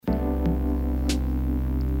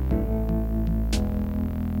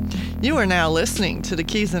You are now listening to the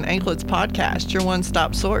Keys and Anklets podcast, your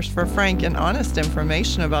one-stop source for frank and honest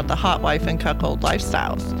information about the hot wife and cuckold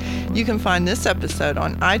lifestyles. You can find this episode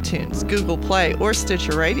on iTunes, Google Play, or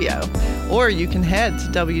Stitcher Radio, or you can head to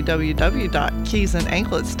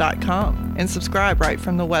www.keysandanklets.com and subscribe right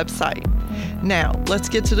from the website. Now, let's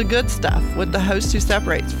get to the good stuff with the host who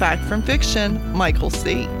separates fact from fiction, Michael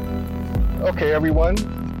C. Okay, everyone.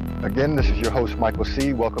 Again, this is your host, Michael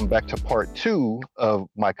C. Welcome back to part 2 of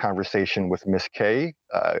my conversation with Miss K.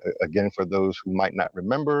 Again, for those who might not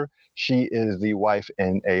remember, she is the wife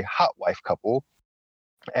in a hot wife couple.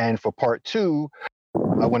 And for part 2,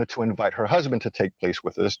 I wanted to invite her husband to take place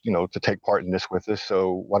with us, to take part in this with us.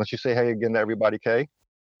 So why don't you say hey again to everybody, Kay?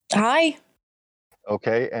 Hi.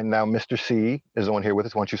 Okay, and now Mr. C is on here with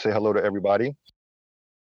us. Why don't you say hello to everybody?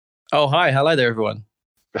 Oh, hi. Hello there, everyone.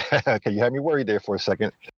 Okay, you had me worried there for a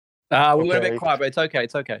second. We went a bit quiet, but it's okay.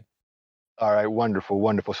 It's okay. All right,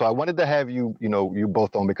 wonderful. So I wanted to have you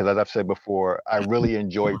both on because, as I've said before, I really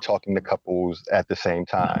enjoy talking to couples at the same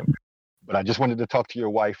time. But I just wanted to talk to your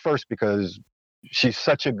wife first because she's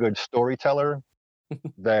such a good storyteller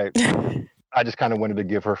that I just kind of wanted to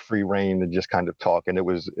give her free rein to just kind of talk, and it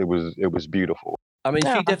was beautiful. I mean,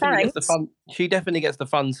 she definitely gets the fun. She definitely gets the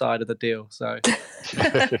fun side of the deal. So,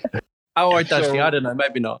 or does she? I don't know.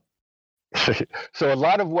 Maybe not. So a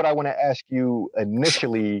lot of what I want to ask you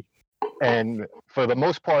initially, and for the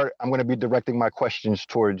most part, I'm going to be directing my questions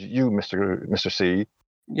towards you, Mr. C.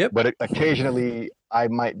 Yep. But occasionally, I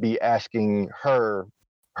might be asking her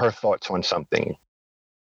thoughts on something.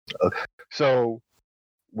 So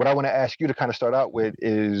what I want to ask you to kind of start out with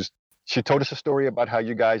is, she told us a story about how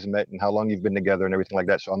you guys met and how long you've been together and everything like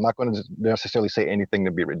that. So I'm not going to necessarily say anything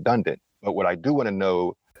to be redundant. But what I do want to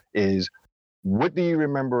know is, what do you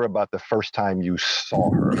remember about the first time you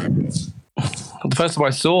saw her? The first time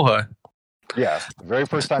I saw her? Yeah, the very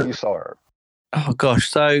first time you saw her. Oh,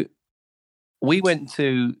 gosh. So we went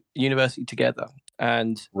to university together,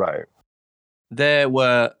 and right, there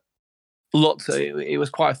were lots of, it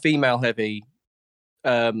was quite a female-heavy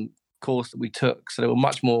course that we took. So there were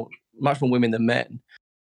much more women than men.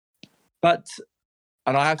 But,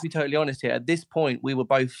 and I have to be totally honest here, at this point, we were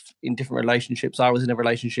both in different relationships. I was in a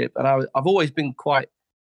relationship, and I've always been quite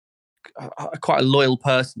a loyal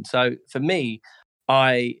person. So for me,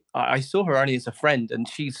 I saw her only as a friend, and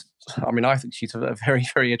I think she's a very,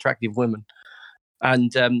 very attractive woman.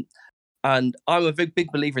 And I'm a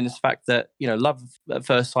big believer in this fact that, love at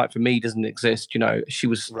first sight for me doesn't exist. She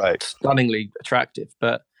was stunningly attractive,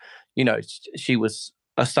 but, she was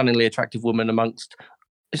a stunningly attractive woman amongst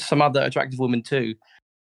some other attractive women too.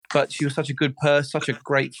 But she was such a good person, such a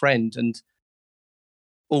great friend, and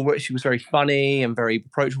she was very funny and very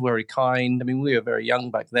approachable, very kind. I mean, we were very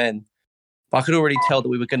young back then, but I could already tell that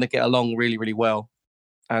we were going to get along really, really well.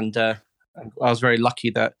 And I was very lucky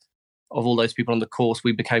that of all those people on the course,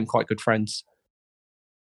 we became quite good friends.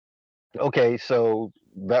 Okay, so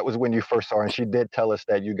that was when you first saw her, and she did tell us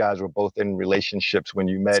that you guys were both in relationships when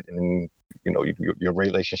you met, and your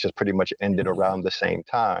relationships pretty much ended around the same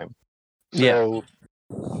time. So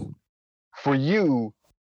for you,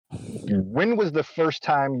 when was the first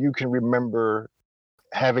time you can remember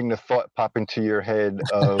having the thought pop into your head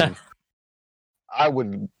of,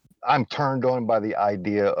 I'm turned on by the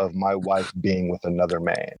idea of my wife being with another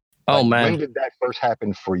man? Oh, man. When did that first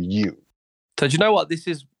happen for you? So do you know what?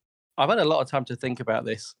 I've had a lot of time to think about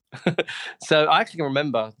this. So I actually can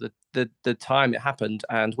remember the time it happened,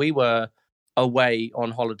 and we were away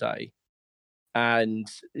on holiday. And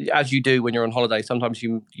as you do when you're on holiday, sometimes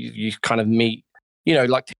you kind of meet,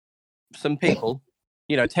 like some people,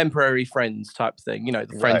 temporary friends type thing,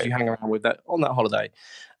 the friends you hang around with on that holiday.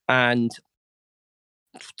 And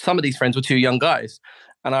some of these friends were two young guys.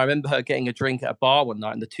 And I remember her getting a drink at a bar one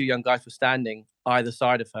night, and the two young guys were standing either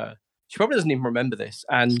side of her. She probably doesn't even remember this.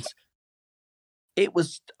 And it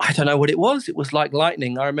was, I don't know what it was. It was like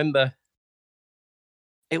lightning. I remember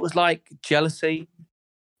it was like jealousy,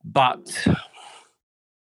 but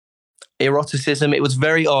eroticism. It was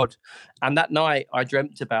very odd. And that night I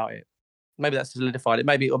dreamt about it. Maybe that solidified it.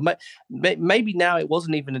 Maybe now it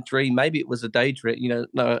wasn't even a dream. Maybe it was a daydream,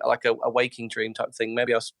 like a waking dream type thing.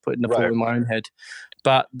 Maybe I was putting the thought in my own head.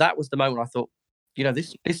 But that was the moment I thought,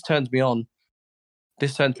 this turns me on.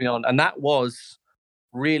 This turns me on. And that was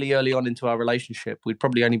really early on into our relationship. We'd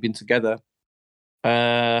probably only been together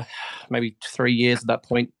maybe 3 years at that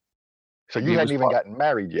point. So you hadn't even gotten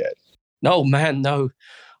married yet? No, man, no.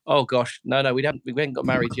 Oh gosh, no, we hadn't got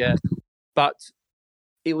married yet. But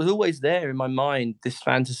it was always there in my mind, this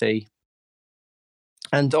fantasy.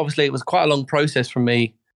 And obviously it was quite a long process for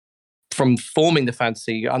me from forming the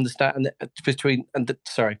fantasy,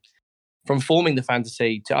 from forming the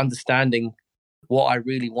fantasy to understanding what I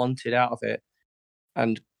really wanted out of it,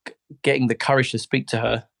 and getting the courage to speak to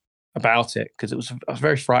her about it, because I was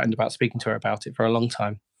very frightened about speaking to her about it for a long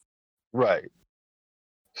time. Right.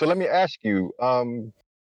 So let me ask you,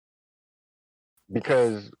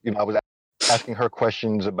 because I was asking her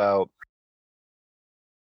questions about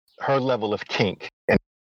her level of kink in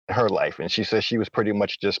her life, and she says she was pretty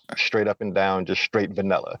much just straight up and down, just straight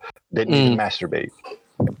vanilla, didn't even masturbate.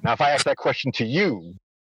 Now, if I ask that question to you,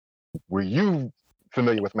 were you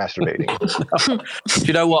familiar with masturbating? Do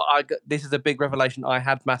you know what? This is a big revelation. I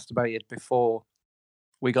had masturbated before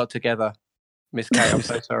we got together, Miss Kate. I'm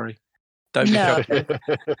so sorry. Don't be shocked.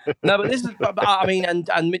 No, but this is. I mean,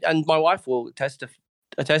 and my wife will attest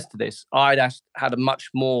to this. I'd had a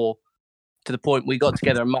much more, to the point we got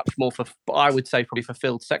together, a much more, I would say, probably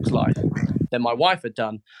fulfilled sex life than my wife had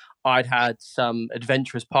done. I'd had some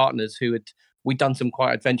adventurous partners we'd done some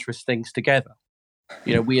quite adventurous things together.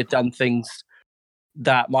 We had done things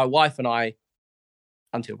that my wife and I,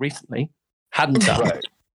 until recently, hadn't done. Right.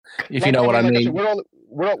 If you know what I mean. I said,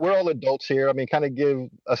 we're all adults here. I mean, kind of give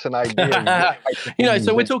us an idea.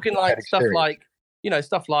 So we're talking like stuff like,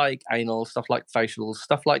 stuff like anal, stuff like facials,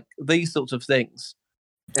 stuff like these sorts of things.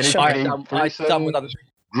 I've done with other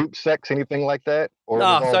group sex, anything like that? Or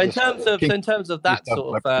so in terms of that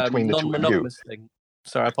sort of non-monogamous thing.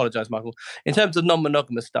 Sorry, I apologize, Michael. In terms of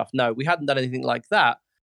non-monogamous stuff, no, we hadn't done anything like that.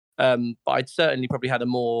 But I'd certainly probably had a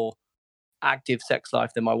more active sex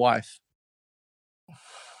life than my wife.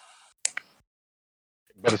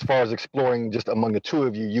 But as far as exploring just among the two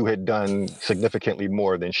of you, you had done significantly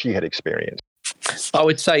more than she had experienced. I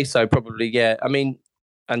would say so, probably, yeah. I mean,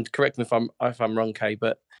 and correct me if I'm wrong, Kay,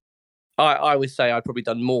 but I would say I'd probably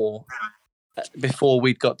done more before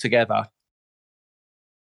we'd got together.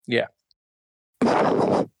 Yeah.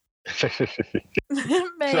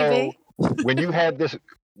 Maybe. So when you had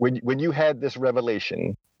this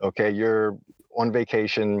revelation, okay, you're on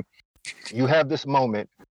vacation, you have this moment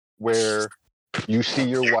where you see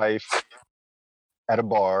your wife at a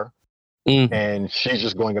bar and she's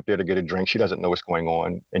just going up there to get a drink. She doesn't know what's going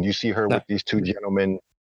on. And you see her with these two gentlemen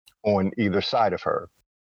on either side of her.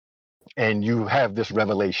 And you have this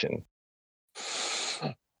revelation.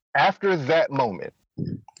 After that moment,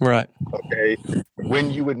 right? Okay,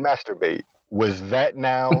 when you would masturbate, was that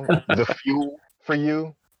now the fuel for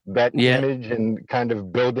you? That image and kind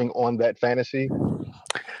of building on that fantasy?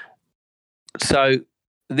 So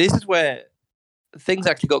this is where things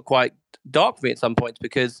actually got quite dark for me at some points,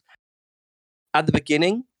 because at the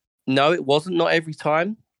beginning, no, it wasn't, not every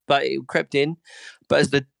time, but it crept in. But as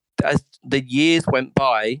the years went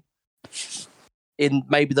by, in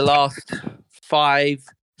maybe the last 5-6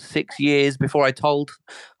 years before I told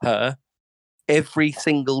her, every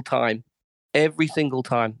single time I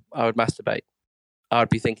would masturbate, I would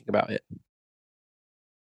be thinking about it.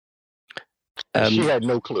 She had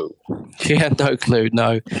no clue. She had no clue,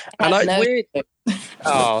 no. And it's weird.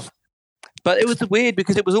 But it was weird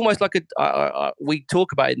because it was almost like we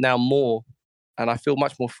talk about it now more, and I feel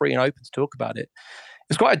much more free and open to talk about it.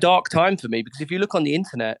 It's quite a dark time for me, because if you look on the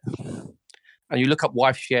internet and you look up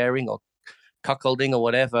wife sharing or cuckolding or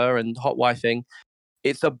whatever and hotwifing,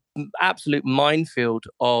 it's an absolute minefield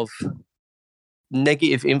of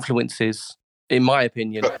negative influences, in my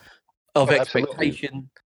opinion, of expectation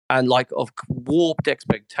and of warped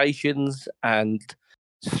expectations and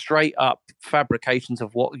straight up fabrications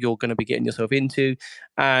of what you're going to be getting yourself into.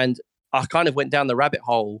 And I kind of went down the rabbit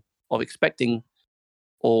hole of expecting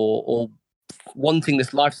or wanting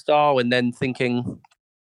this lifestyle, and then thinking,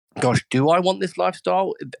 gosh, do I want this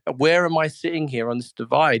lifestyle? Where am I sitting here on this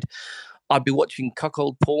divide? I'd be watching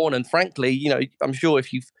cuckold porn, and frankly, I'm sure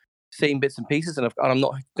if you've seen bits and pieces, and I'm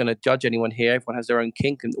not going to judge anyone here, everyone has their own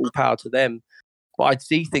kink and all power to them, but I'd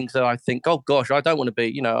see things that I think, oh gosh, I don't want to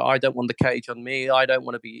be, I don't want the cage on me, I don't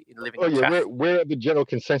want to be living in chat. We're the general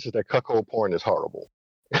consensus that cuckold porn is horrible.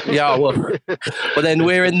 Yeah, well, but then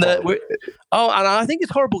and I think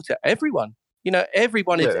it's horrible to everyone.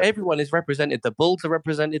 Everyone is represented. The bulls are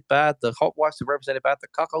represented bad. The hotwives are represented bad. The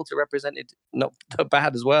cuckolds are represented not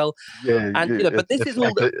bad as well. Yeah, and but this is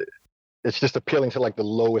all. It's just appealing to the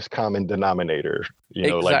lowest common denominator.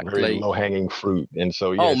 Exactly. Very low hanging fruit. And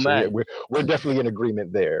so we're definitely in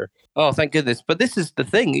agreement there. Oh, thank goodness! But this is the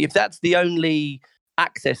thing: if that's the only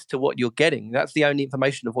access to what you're getting, that's the only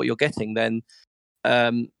information of what you're getting, then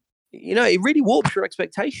it really warps your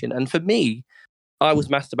expectation. And for me, I was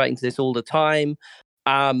masturbating to this all the time.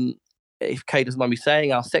 If Kate doesn't mind me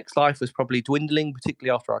saying, our sex life was probably dwindling,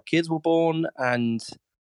 particularly after our kids were born. And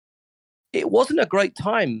it wasn't a great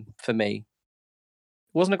time for me.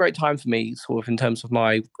 wasn't a great time for me, sort of in terms of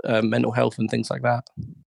my mental health and things like that.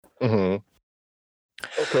 Mm-hmm.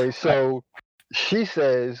 Okay, so she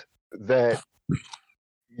says that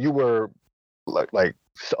you were like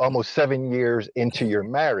almost 7 years into your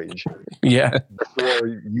marriage Yeah, before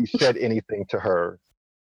you said anything to her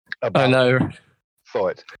I about know.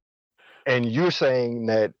 thoughts. And you're saying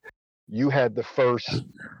that you had the first,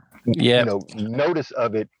 Yeah, notice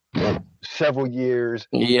of it several years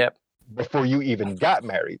yeah, before you even got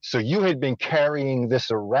married. So you had been carrying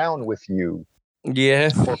this around with you yeah.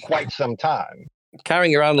 for quite some time.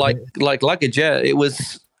 Carrying around like luggage. Yeah, it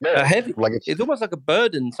was a heavy. Like It's almost like a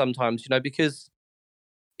burden sometimes, because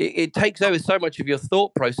it takes over so much of your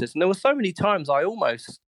thought process. And there were so many times I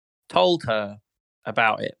almost told her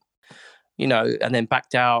about it, and then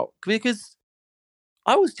backed out because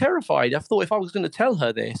I was terrified. I thought if I was going to tell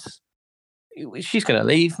her this, she's going to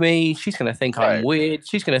leave me. She's going to think I'm weird.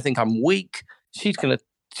 She's going to think I'm weak. She's going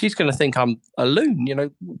to think I'm a loon,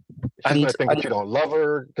 She's going to think that you don't love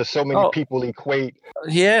her because so many people equate,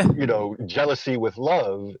 jealousy with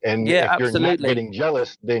love. And if absolutely. you're not getting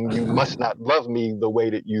jealous, then you must not love me the way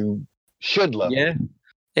that you should love me.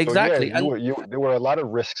 Exactly. So, there were a lot of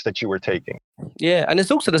risks that you were taking. Yeah, and it's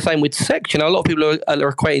also the same with sex. A lot of people are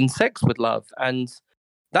equating sex with love, and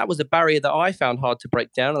that was a barrier that I found hard to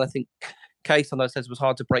break down. And I think Kay sometimes says it was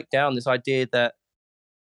hard to break down this idea that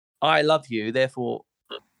I love you, therefore,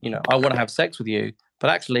 I want to have sex with you. But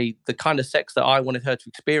actually, the kind of sex that I wanted her to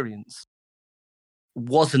experience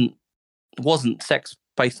wasn't sex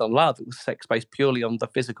based on love. It was sex based purely on the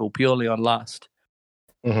physical, purely on lust.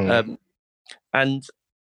 Mm-hmm. And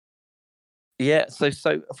yeah, so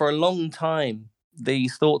for a long time,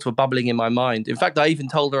 these thoughts were bubbling in my mind. In fact, I even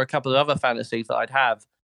told her a couple of other fantasies that I'd have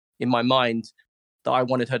in my mind that I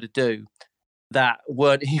wanted her to do that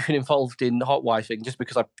weren't even involved in hot wifing, just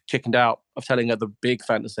because I chickened out of telling her the big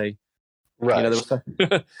fantasy. Right. There was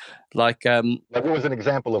like what was an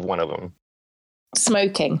example of one of them?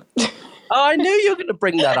 Smoking. I knew you were going to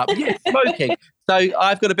bring that up. Yeah, smoking. So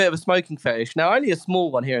I've got a bit of a smoking fetish. Now, only a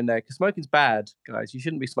small one here and there, because smoking's bad, guys. You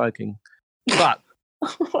shouldn't be smoking. But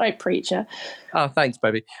right, preacher. Oh, thanks,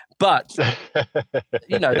 baby. But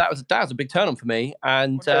that was a big turn on for me.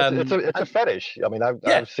 And it's a fetish. I mean,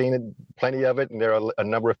 I've seen it, plenty of it, and there are a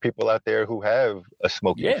number of people out there who have a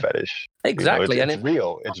smoking fetish. Exactly, it's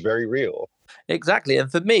real. It's very real. Exactly,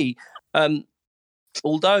 and for me,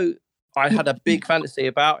 although I had a big fantasy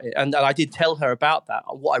about it, and I did tell her about that,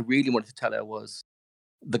 what I really wanted to tell her was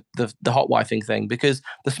the hot wifing thing, because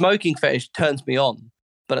the smoking fetish turns me on.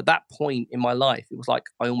 But at that point in my life, it was like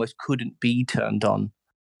I almost couldn't be turned on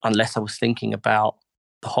unless I was thinking about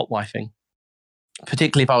the hot wifing,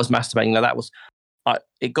 particularly if I was masturbating. Now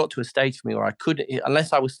it got to a stage for me where I couldn't,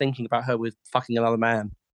 unless I was thinking about her with fucking another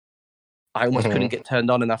man, I almost couldn't get turned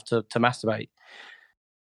on enough to masturbate.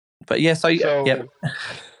 But yeah, so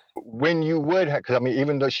when you would have, because I mean,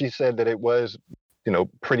 even though she said that it was,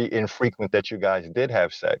 pretty infrequent that you guys did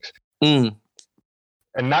have sex.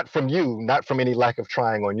 And not from you, not from any lack of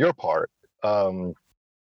trying on your part,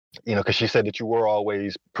 because she said that you were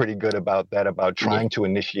always pretty good about that, about trying to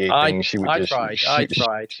initiate things. I tried.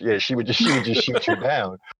 She would just shoot you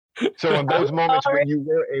down. So in those moments when you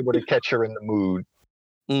were able to catch her in the mood,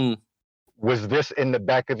 was this in the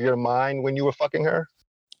back of your mind when you were fucking her?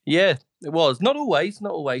 Yeah, it was. Not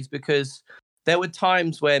always, because there were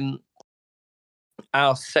times when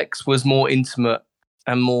our sex was more intimate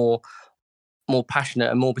and more passionate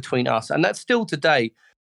and more between us, and that's still today.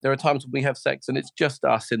 There are times when we have sex and it's just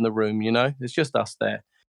us in the room, it's just us there,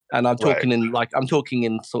 and I'm talking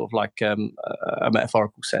in sort of like a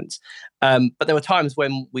metaphorical sense, but there were times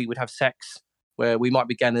when we would have sex where we might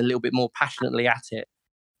be getting a little bit more passionately at it,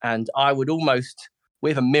 and I would we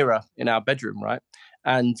have a mirror in our bedroom, right,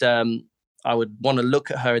 and I would want to look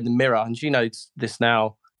at her in the mirror, and she knows this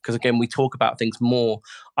now because again we talk about things more.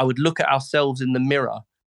 I would look at ourselves in the mirror.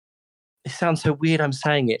 It sounds so weird I'm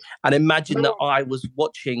saying it. And imagine that I was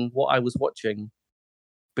watching what I was watching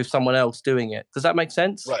with someone else doing it. Does that make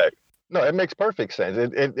sense? Right. No, it makes perfect sense.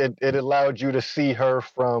 It allowed you to see her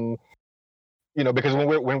from, because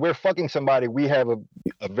when we're fucking somebody, we have a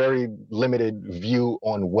very limited view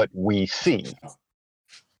on what we see.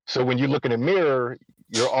 So when you look in a mirror,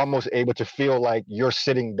 you're almost able to feel like you're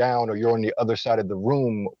sitting down or you're on the other side of the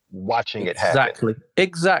room watching it happen.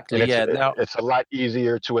 Exactly. It's a lot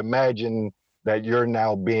easier to imagine that you're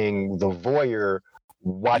now being the voyeur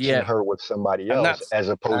watching her with somebody else as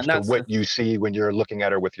opposed to what you see when you're looking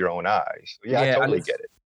at her with your own eyes. I totally get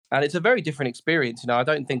it. And it's a very different experience. I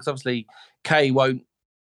don't think, obviously, Kay won't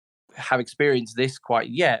have experienced this quite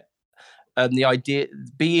yet. and the idea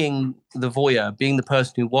being the voyeur, being the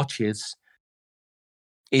person who watches,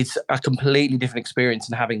 is a completely different experience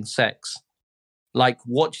than having sex. Like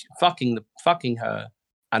fucking her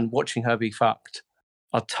and watching her be fucked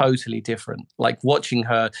are totally different. Like watching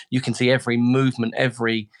her, you can see every movement,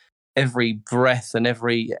 every breath, and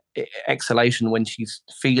every exhalation when she's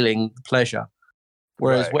feeling pleasure.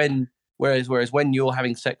 Whereas when you're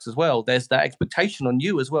having sex as well, there's that expectation on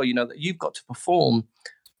you as well. You know that you've got to perform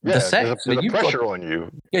the sex. There's a pressure on you.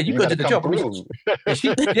 Yeah, you've got to do the job.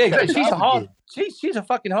 She's a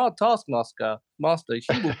fucking hard taskmaster.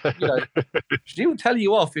 She will, she will tell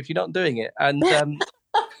you off if you're not doing it. And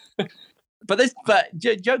but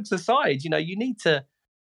jokes aside, you need to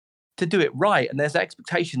do it right, and there's the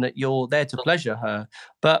expectation that you're there to pleasure her.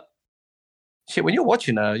 But shit, when you're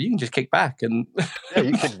watching her, you can just kick back and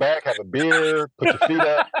you kick back, have a beer, put your feet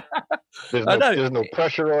up. There's no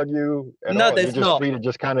pressure on you at all. You're just free to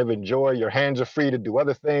just kind of enjoy. Your hands are free to do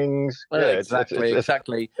other things. Exactly.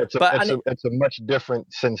 It's a much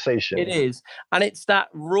different sensation. It is, and it's that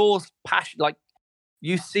raw passion. Like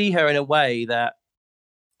you see her in a way that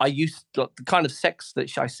the kind of sex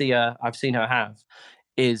that I've seen her have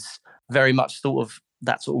is very much sort of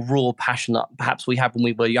that sort of raw passion that perhaps we had when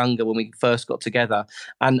we were younger, when we first got together.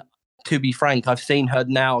 And to be frank, I've seen her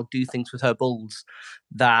now do things with her balls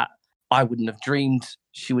that I wouldn't have dreamed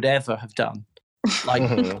she would ever have done. Like,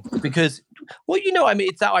 because,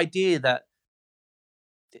 it's that idea that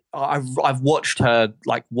I've watched her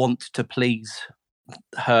like want to please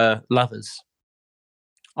her lovers.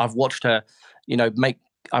 I've watched her,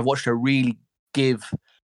 I've watched her really give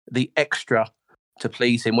the extra to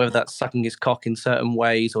please him, whether that's sucking his cock in certain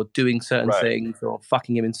ways or doing certain things or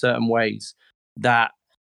fucking him in certain ways that,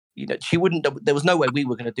 she wouldn't, there was no way we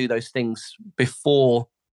were going to do those things before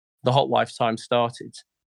the hot wife time started.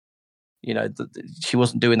 She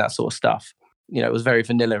wasn't doing that sort of stuff. It was very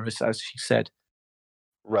vanilla, as she said.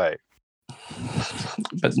 Right.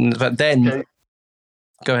 But then, okay.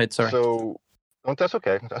 Go ahead, sorry. So, that's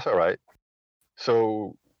okay. That's all right.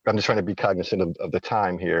 So I'm just trying to be cognizant of the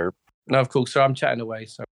time here. No, of course. So I'm chatting away.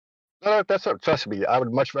 So no, that's trust me. I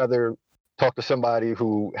would much rather talk to somebody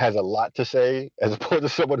who has a lot to say as opposed to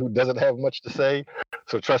someone who doesn't have much to say.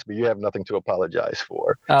 So trust me, you have nothing to apologize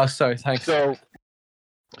for. Oh, sorry. Thanks.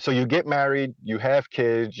 So you get married, you have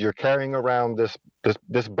kids, you're carrying around this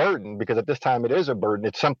burden, because at this time it is a burden.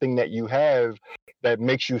 It's something that you have that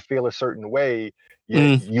makes you feel a certain way,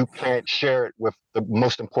 yet you can't share it with the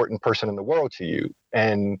most important person in the world to you.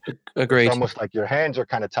 And Agreed. It's almost like your hands are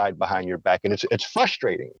kind of tied behind your back, and it's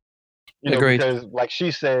frustrating. Agreed. Because like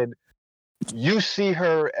she said, you see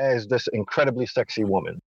her as this incredibly sexy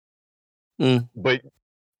woman. But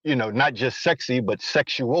not just sexy, but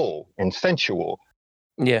sexual and sensual.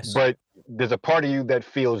 Yes. But there's a part of you that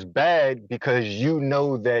feels bad because you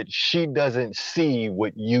know that she doesn't see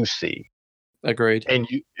what you see. Agreed. And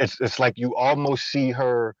it's like you almost see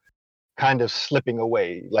her kind of slipping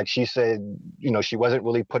away. Like she said, she wasn't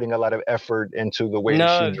really putting a lot of effort into the way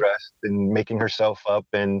that she dressed and making herself up.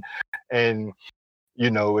 And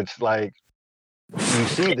it's like, you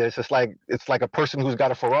see this, it's like a person who's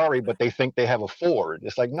got a Ferrari, but they think they have a Ford.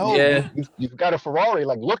 It's like, no, you've got a Ferrari.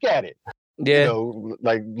 Like, look at it. Yeah.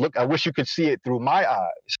 Look, I wish you could see it through my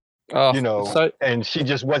eyes. And she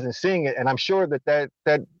just wasn't seeing it. And I'm sure that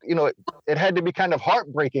it had to be kind of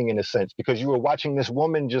heartbreaking in a sense, because you were watching this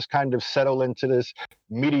woman just kind of settle into this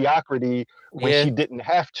mediocrity when she didn't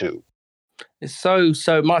have to. It's so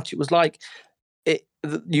much. It was like,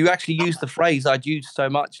 you actually used the phrase I'd used so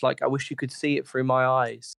much, like, I wish you could see it through my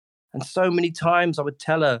eyes. And so many times I would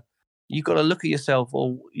tell her, you got to look at yourself,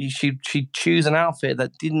 or she'd choose an outfit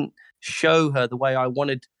that didn't show her the way I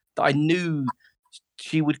wanted, that I knew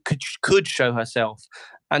she could show herself.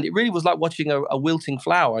 And it really was like watching a wilting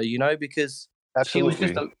flower, because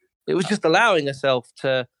Absolutely. it was just allowing herself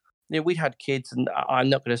to, we'd had kids, and I'm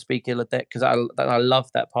not going to speak ill of that because I love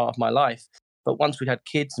that part of my life. But once we'd had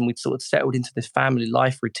kids and we'd sort of settled into this family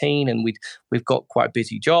life routine, and we've got quite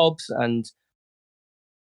busy jobs, and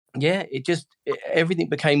everything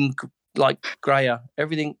became like grayer.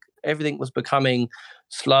 Everything was becoming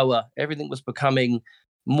slower. Everything was becoming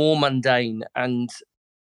more mundane, and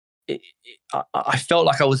I felt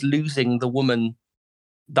like I was losing the woman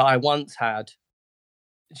that I once had.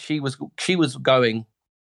 She was going,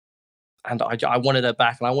 and I wanted her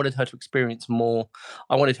back, and I wanted her to experience more.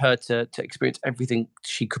 I wanted her to experience everything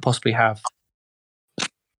she could possibly have.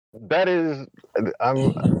 That is,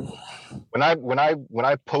 when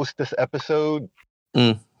I post this episode,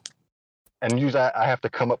 and usually I have to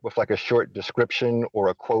come up with like a short description or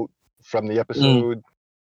a quote from the episode.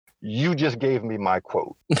 you just gave me my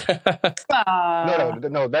quote. Ah.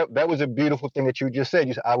 No, that was a beautiful thing that you just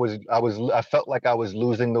said. I felt like I was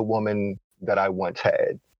losing the woman that I once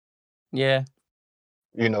had. Yeah.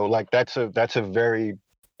 Like that's a very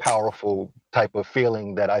powerful type of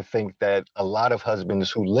feeling that I think that a lot of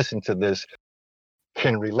husbands who listen to this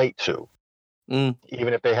can relate to,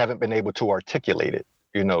 even if they haven't been able to articulate it.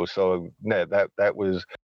 So yeah, that was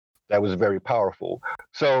very powerful.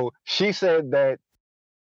 So she said that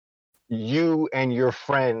you and your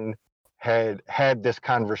friend had this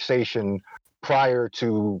conversation prior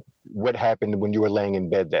to what happened when you were laying in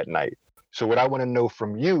bed that night. So what I want to know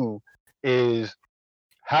from you is,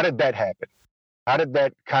 how did that happen? How did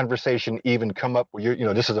that conversation even come up?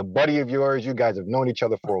 This is a buddy of yours. You guys have known each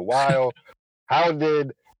other for a while.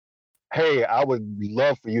 Hey, I would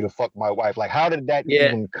love for you to fuck my wife. Like, how did that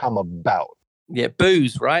even come about? Yeah,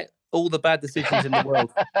 booze, right? All the bad decisions in the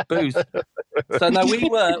world, booze. So no,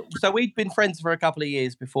 we'd been friends for a couple of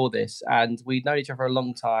years before this, and we'd known each other for a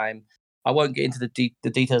long time. I won't get into the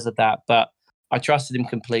details of that, but I trusted him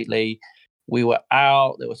completely. We were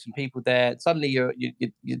out. There were some people there. Suddenly, you're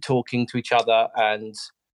talking to each other, and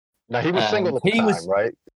now he was single at the time,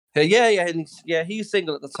 right? Yeah, he was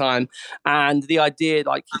single at the time, and the idea,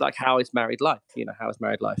 like how is married life? How is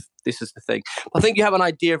married life? This is the thing. I think you have an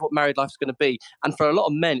idea of what married life is going to be, and for a lot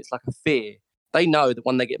of men, it's like a fear. They know that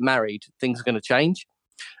when they get married, things are going to change.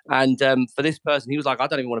 And for this person, he was like, I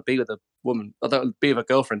don't even want to be with a woman. I don't want to be with a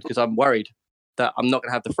girlfriend because I'm worried that I'm not going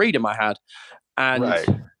to have the freedom I had. And right.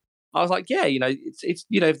 I was like, yeah, it's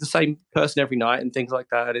the same person every night and things like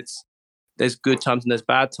that. There's good times and there's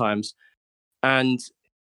bad times, and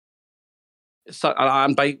so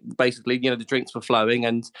I'm basically, the drinks were flowing,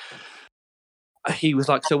 and he was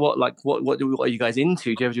like, so what? Like, what are you guys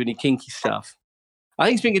into? Do you ever do any kinky stuff? I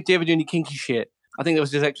think speaking of, do you ever do any kinky shit? I think there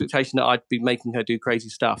was this expectation that I'd be making her do crazy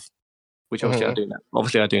stuff, which obviously I do now.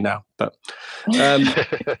 Obviously I do now, but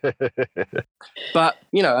but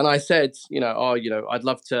and I said, I'd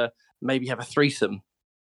love to maybe have a threesome.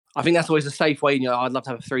 I think that's always a safe way. I'd love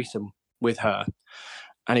to have a threesome with her.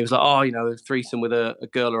 And he was like, a threesome with a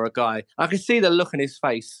girl or a guy. I could see the look on his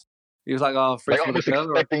face. He was like, threesome with a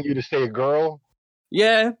girl. Expecting you to say a girl.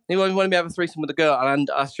 Yeah, he wanted me to have a threesome with a girl, and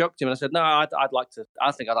I shocked him and I said, no, I think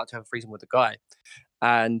I'd like to have a threesome with a guy.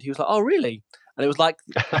 And he was like, oh, really? And it was like,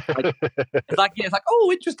 it's like, oh,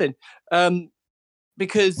 interesting.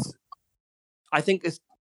 Because I think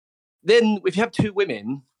then if you have two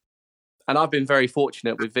women, and I've been very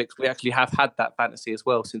fortunate with Vix, we actually have had that fantasy as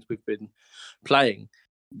well since we've been playing.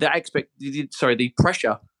 The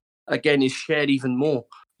pressure again is shared even more,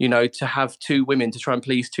 to have two women, to try and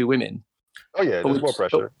please two women. Oh yeah, there's more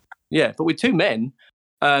pressure. But with two men,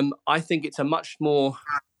 I think it's a much more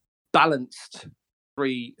balanced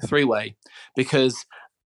three-way, because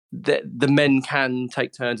the men can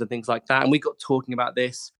take turns and things like that. And we got talking about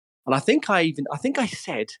this, and I think I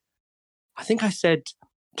said,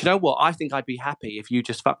 do you know what? I think I'd be happy if you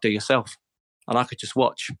just fucked her yourself, and I could just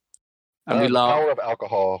watch. And we laughed. The power of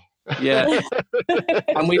alcohol. Yeah,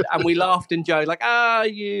 and we laughed and joked like,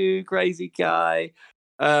 you crazy guy.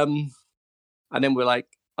 And then we're like,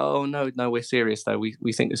 oh no, we're serious though.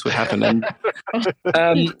 We think this would happen.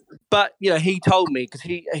 And but he told me, because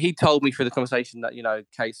he told me through the conversation that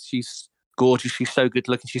Case, she's gorgeous, she's so good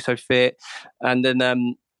looking, she's so fit. And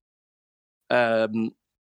then when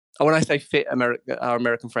I say fit, our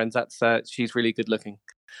American friends, that's she's really good looking.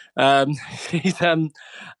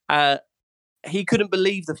 He couldn't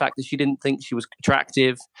believe the fact that she didn't think she was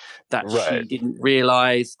attractive, that she didn't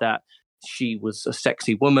realize that she was a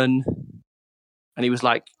sexy woman. And he was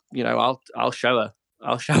like, I'll show her.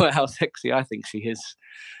 I'll show her how sexy I think she is.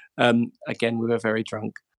 Again, we were very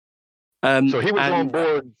drunk. So he was on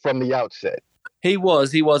board from the outset. He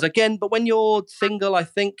was again. But when you're single, I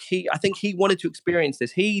think he wanted to experience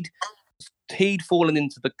this. He'd fallen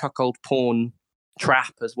into the cuckold porn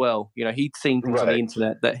trap as well. He'd seen things on the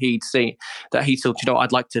internet that he'd seen, that he thought,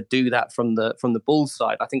 I'd like to do that from the bull's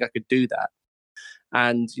side. I think I could do that.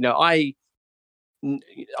 And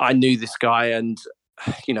I knew this guy, and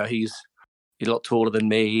he's a lot taller than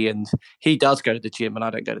me, and he does go to the gym, and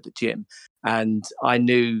I don't go to the gym. And I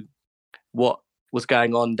knew what was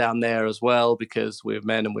going on down there as well, because we're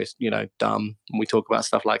men and we're dumb and we talk about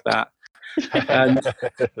stuff like that.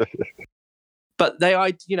 But the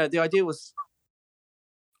idea was,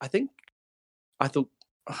 I thought,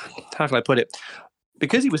 how can I put it?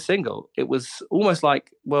 Because he was single, it was almost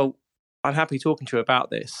like, well, I'm happy talking to you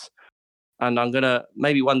about this, and I'm gonna,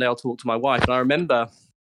 maybe one day I'll talk to my wife. And I remember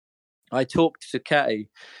I talked to Kay,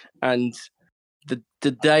 and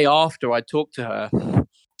the day after I talked to her,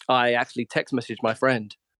 I actually text messaged my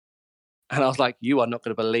friend, And I was like, you are not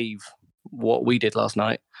going to believe what we did last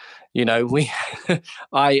night. You know,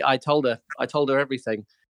 I told her everything,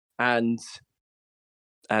 and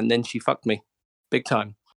then she fucked me big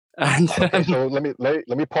time. And okay, so let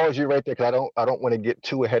me pause you right there because I don't want to get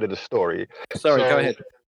too ahead of the story. Sorry, go ahead.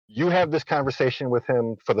 You have this conversation with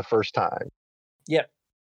him for the first time. Yeah.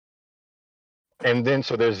 And then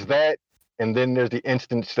so there's that, and then there's the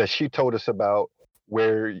instance that she told us about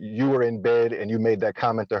where you were in bed and you made that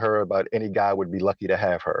comment to her about any guy would be lucky to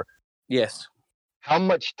have her. Yes. How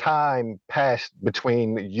much time passed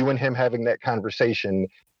between you and him having that conversation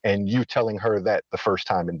and you telling her that the first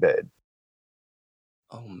time in bed?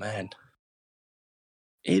 Oh man.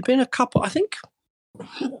 It'd been a couple, I think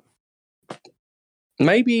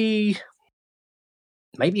maybe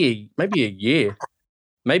a year.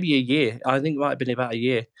 Maybe a year. I think it might have been about a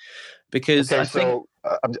year. Because okay,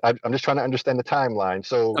 I'm just trying to understand the timeline.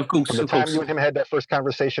 So of course, from the time you and him had that first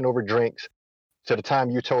conversation over drinks to the time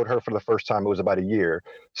you told her for the first time, it was about a year.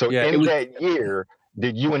 So that year,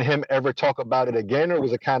 did you and him ever talk about it again, or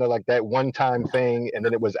was it kind of like that one-time thing and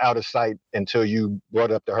then it was out of sight until you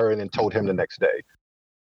brought it up to her and then told him the next day?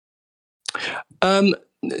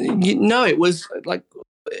 No, it was like,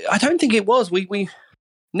 I don't think it was. We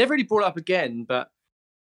never really brought it up again, but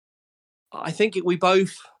I think we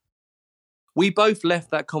both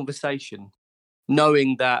left that conversation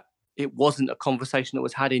knowing that it wasn't a conversation that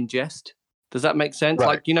was had in jest. Does that make sense? Right.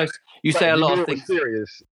 Like, you know, you say a lot of things.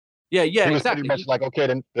 Serious. Yeah, he was exactly. Pretty much like, okay,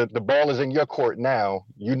 then the ball is in your court now.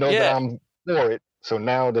 You know that I'm for it, so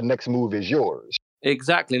now the next move is yours.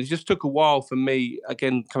 Exactly. And it just took a while for me,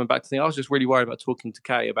 again, coming back to the thing, I was just really worried about talking to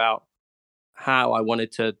Kay about how I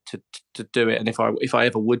wanted to do it, and if I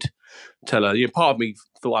ever would tell her. You know, part of me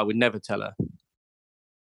thought I would never tell her.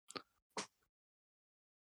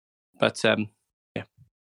 But yeah.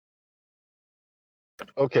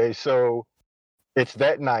 Okay, so it's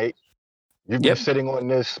that night. You've been sitting on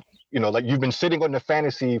this, you know, like you've been sitting on the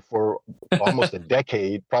fantasy for almost a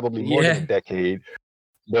decade, probably more than a decade.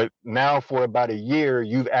 But now for about a year,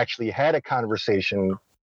 you've actually had a conversation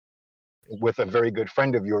with a very good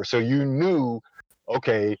friend of yours. So you knew,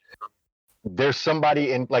 okay, there's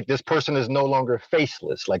somebody in, like, this person is no longer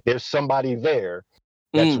faceless. Like, there's somebody there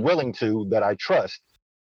that's willing to, that I trust.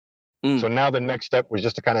 So now the next step was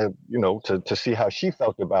just to kind of, you know, to see how she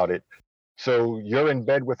felt about it. So you're in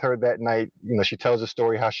bed with her that night. You know, she tells a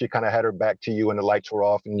story how she kind of had her back to you and the lights were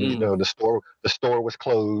off and you know the store was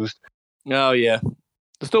closed. Oh yeah,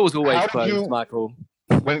 the store was always closed, Michael.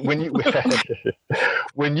 When you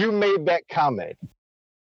when you made that comment,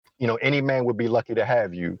 you know, any man would be lucky to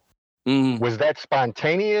have you. Was that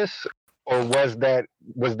spontaneous, or was that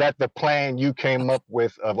the plan you came up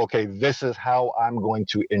with of, okay, this is how I'm going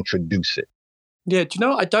to introduce it? Yeah, do you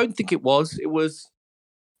know, I don't think it was. It was,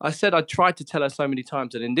 I said I tried to tell her so many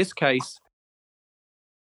times, and in this case,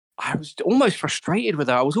 I was almost frustrated with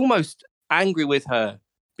her. I was almost angry with her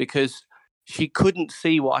because she couldn't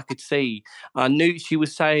see what I could see. I knew she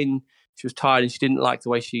was saying she was tired and she didn't like the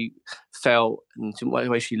way she felt and the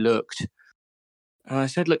way she looked. And I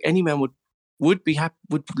said, look, any man would be happy,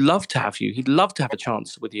 would love to have you. He'd love to have a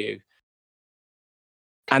chance with you.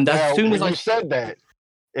 And as soon as I said that,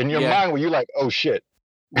 in your mind, were you like, oh shit?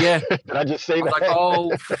 Yeah. Did I just say that? Like,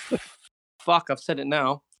 oh, fuck, I've said it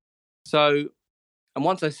now. So, and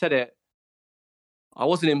once I said it, I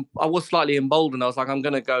was slightly emboldened. I was like, I'm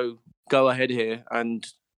going to go ahead here. And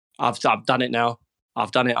I've done it now.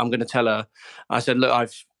 I've done it. I'm going to tell her. I said, look,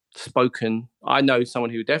 I've spoken. I know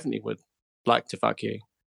someone who definitely would like to fuck you.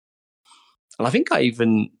 And I think I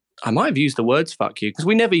might have used the words fuck you, because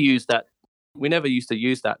we never used that. We never used to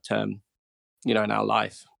use that term, you know, in our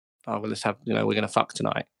life. Oh, well, let's have, you know, we're going to fuck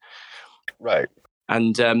tonight. Right.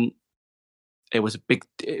 And it was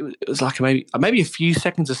it was like maybe a few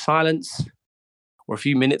seconds of silence or a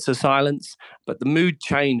few minutes of silence, but the mood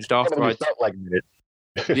changed after I felt like minutes.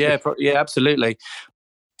 yeah, absolutely.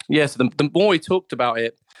 Yeah, so the more we talked about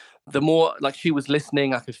it, the more, like, she was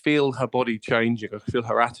listening. I could feel her body changing. I could feel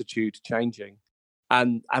her attitude changing.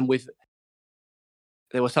 And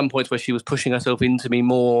there were some points where she was pushing herself into me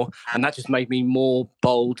more, and that just made me more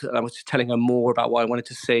bold. And I was just telling her more about what I wanted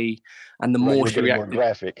to see. And the more she reacted, more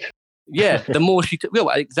graphic. Yeah, the more she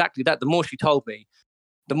exactly that. The more she told me,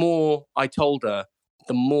 the more I told her,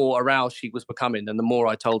 the more aroused she was becoming. And the more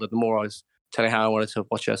I told her, the more I was telling her how I wanted to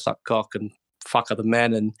watch her suck cock and fuck other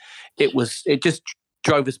men. And it just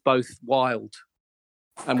drove us both wild.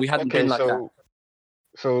 And we hadn't been like that.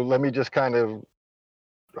 So let me just kind of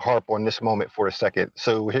harp on this moment for a second.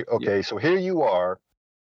 So so here you are.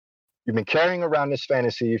 You've been carrying around this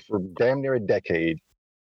fantasy for damn near a decade.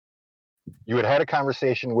 You had a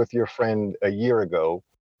conversation with your friend a year ago,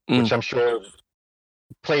 which I'm sure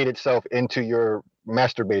played itself into your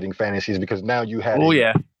masturbating fantasies because now you had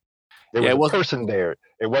there was a person there.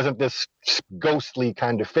 It wasn't this ghostly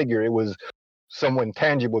kind of figure. It was someone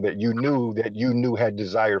tangible that you knew had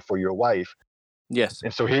desire for your wife. Yes.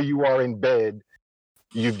 And so here you are in bed.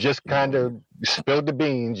 You've just kind of spilled the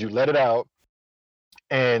beans. You let it out,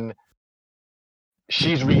 and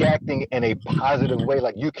she's reacting in a positive way.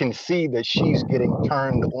 Like you can see that she's getting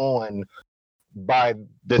turned on by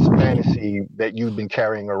this fantasy that you've been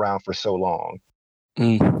carrying around for so long.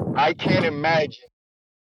 I can't imagine.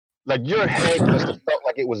 Like your head must have felt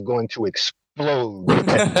like it was going to explode.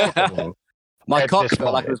 My cock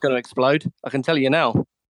felt like it was going to explode. I can tell you now.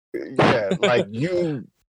 Yeah, like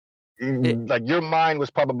like your mind was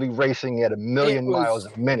probably racing at 1,000,000 miles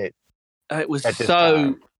a minute. It was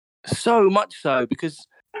so much so because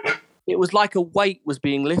it was like a weight was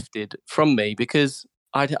being lifted from me because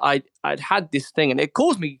I'd had this thing, and it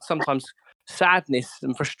caused me sometimes sadness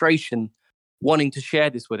and frustration wanting to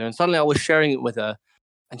share this with her. And suddenly I was sharing it with her,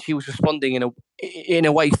 and she was responding in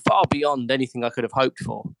a way far beyond anything I could have hoped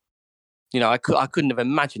for. You know, I couldn't have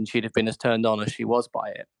imagined she'd have been as turned on as she was by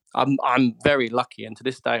it. I'm very lucky, and to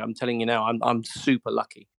this day, I'm telling you now, I'm super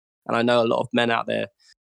lucky. And I know a lot of men out there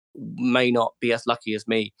may not be as lucky as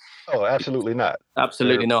me. Oh, absolutely not.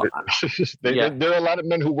 Absolutely not. There are a lot of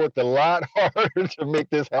men who worked a lot harder to make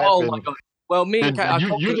this happen. Oh my God. Well, me and Kate,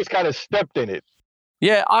 you just kind of stepped in it.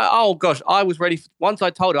 Yeah. Oh gosh, I was ready. Once I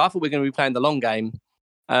told her, I thought we were going to be playing the long game.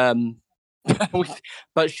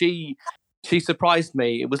 But she surprised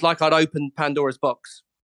me. It was like I'd opened Pandora's box,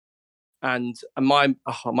 and my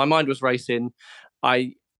mind was racing.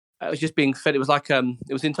 I was just being fed. It was like it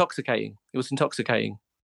was intoxicating.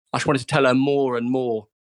 I just wanted to tell her more and more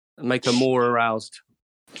and make her more aroused.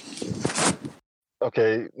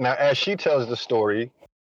 Okay, now as she tells the story,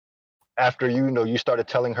 after you started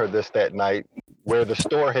telling her this that night, where the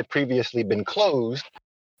store had previously been closed,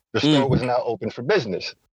 the store was now open for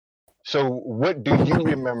business. So what do you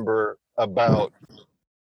remember about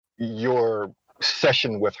your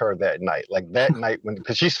session with her that night? Like that night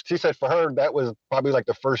because she said for her that was probably like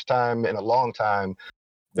the first time in a long time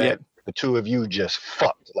that the two of you just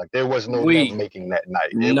fucked. Like there was no love making that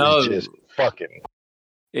night. It was just fucking.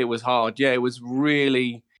 It was hard. Yeah, it was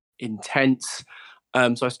really intense.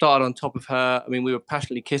 So I started on top of her. I mean, we were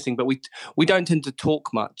passionately kissing, but we don't tend to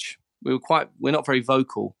talk much. We're not very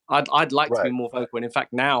vocal. I'd like to be more vocal, and in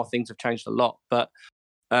fact now things have changed a lot. But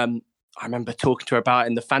I remember talking to her about it,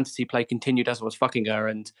 and the fantasy play continued as I was fucking her.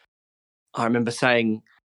 And I remember saying,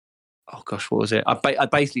 "Oh gosh, what was it?" I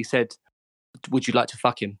basically said, "Would you like to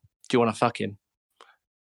fuck him? Do you want to fuck him?"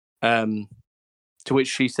 To which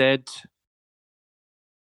she said,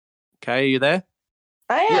 "Okay, are you there?"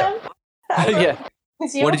 I am. Yeah.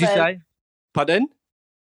 What did you say? Pardon?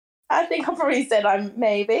 I think I probably said I'm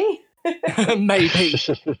maybe. Maybe.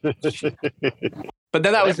 But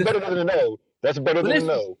then that's better than a no. That's better than a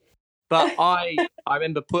no. But I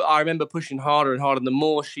remember pushing harder and harder. And the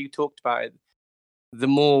more she talked about it, the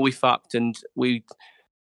more we fucked, and we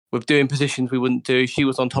were doing positions we wouldn't do. She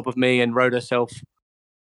was on top of me and rode herself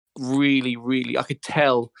really, really. I could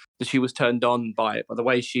tell that she was turned on by it, by the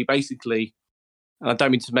way she basically. And I don't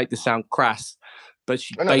mean to make this sound crass, but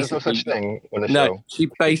she basically. There's no such thing on the show.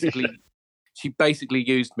 She basically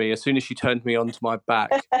used me as soon as she turned me onto my back.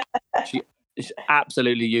 She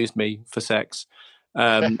absolutely used me for sex.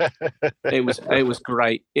 It was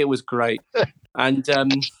great. It was great, and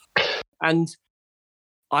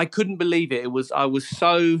I couldn't believe it. I was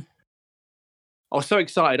so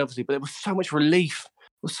excited, obviously, but there was so much relief.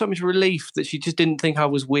 There was so much relief that she just didn't think I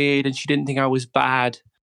was weird, and she didn't think I was bad.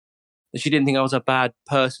 That she didn't think I was a bad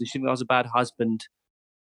person. She didn't think I was a bad husband.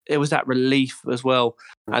 It was that relief as well.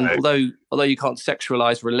 And although you can't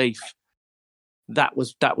sexualize relief, that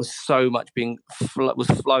was so much was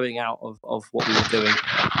flowing out of what we were doing.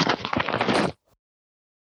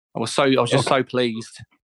 I was just so pleased.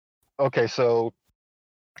 Okay, so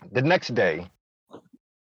the next day,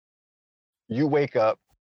 you wake up.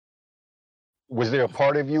 Was there a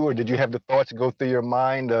part of you, or did you have the thoughts go through your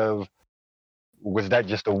mind of, was that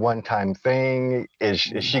just a one-time thing? Is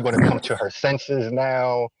she going to come to her senses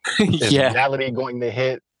now? Is reality going to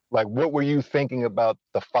hit? Like, what were you thinking about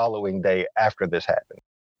the following day after this happened?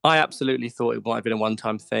 I absolutely thought it might have been a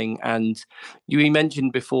one-time thing. And you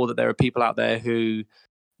mentioned before that there are people out there who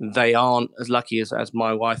they aren't as lucky as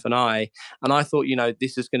my wife and I. And I thought,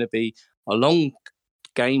 this is going to be a long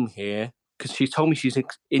game here because she's told me she's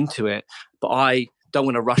into it, but I don't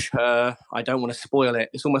want to rush her. I don't want to spoil it.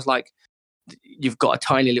 It's almost like you've got a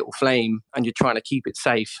tiny little flame and you're trying to keep it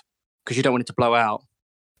safe. because you don't want it to blow out.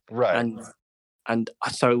 Right. And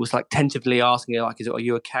so it was like tentatively asking her, like, are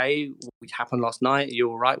you okay? What happened last night? Are you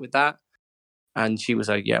all right with that? And she was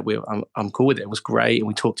like, yeah, I'm cool with it. It was great. And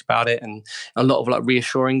we talked about it, and a lot of like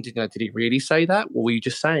reassuring. Did he really say that? Or were you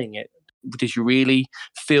just saying it? Did you really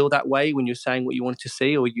feel that way when you're saying what you wanted to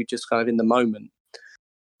see, or were you just kind of in the moment?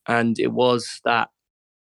 And it was that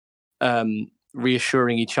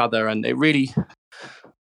reassuring each other. And it really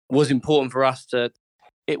was important for us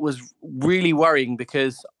it was really worrying,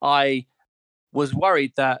 because I was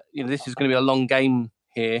worried that, this is going to be a long game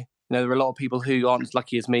here. There are a lot of people who aren't as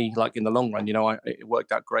lucky as me, like in the long run. It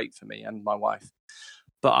worked out great for me and my wife.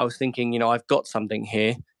 But I was thinking, I've got something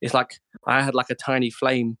here. It's like I had like a tiny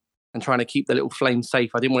flame, and trying to keep the little flame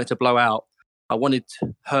safe. I didn't want it to blow out. I wanted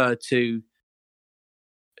her to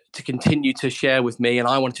continue to share with me, and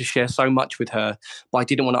I wanted to share so much with her, but I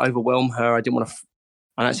didn't want to overwhelm her. I didn't want to.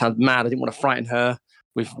 I know it sounds mad. I didn't want to frighten her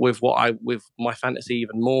with my fantasy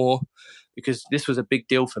even more, because this was a big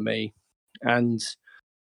deal for me, and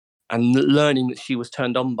learning that she was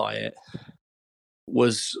turned on by it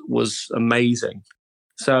was amazing.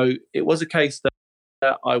 So it was a case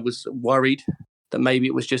that I was worried that maybe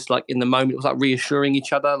it was just like in the moment, it was like reassuring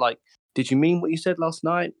each other. Like, did you mean what you said last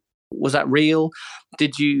night? Was that real?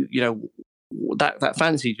 Did you, that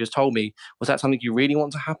fantasy you just told me, was that something you really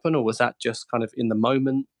want to happen, or was that just kind of in the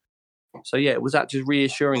moment? So yeah, was that just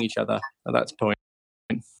reassuring each other at that point?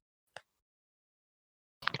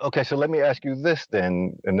 Okay, so let me ask you this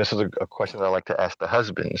then, and this is a question that I like to ask the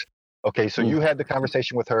husbands. Okay, so you had the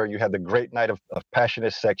conversation with her, you had the great night of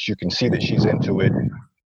passionate sex, you can see that she's into it.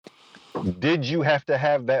 Did you have to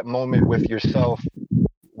have that moment with yourself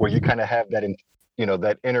where you kind of have that,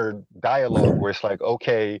 that inner dialogue where it's like,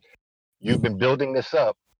 okay, you've been building this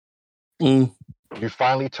up, you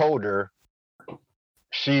finally told her,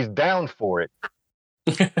 she's down for it.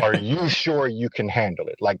 Are you sure you can handle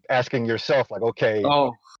it? Like asking yourself, like, okay,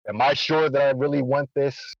 am I sure that I really want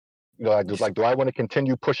this? Do I want to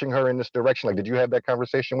continue pushing her in this direction? Like, did you have that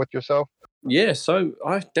conversation with yourself? Yeah, so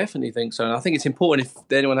I definitely think so. And I think it's important,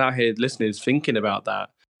 if anyone out here listening is thinking about that,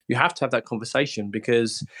 you have to have that conversation,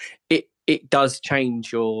 because it does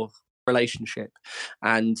change your relationship.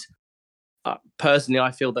 And personally,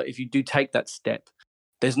 I feel that if you do take that step,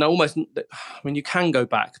 there's you can go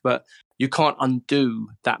back, but you can't undo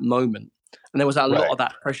that moment. And there was a lot of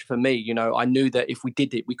that pressure for me. I knew that if we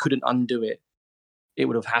did it, we couldn't undo it. It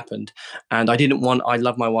would have happened. And I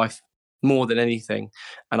love my wife more than anything.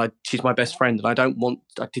 And she's my best friend. And I didn't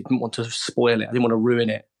want to spoil it. I didn't want to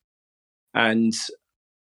ruin it. And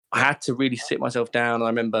I had to really sit myself down. And I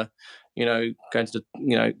remember, going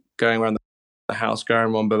around the house,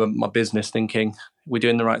 going around my business, thinking, we're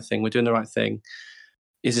doing the right thing. We're doing the right thing.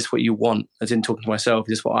 Is this what you want? As in, talking to myself,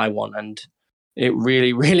 is this what I want? And it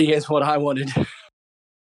really, really is what I wanted.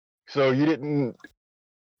 So you didn't,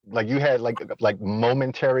 you had like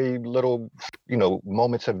momentary little,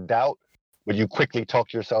 moments of doubt. Would you quickly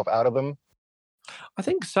talk yourself out of them? I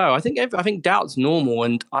think so. I think doubt's normal,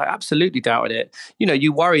 and I absolutely doubted it.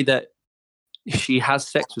 You worry that if she has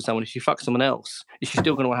sex with someone, if she fucks someone else, is she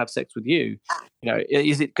still going to have sex with you?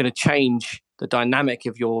 Is it going to change the dynamic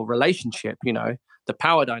of your relationship? The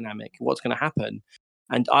power dynamic, what's going to happen?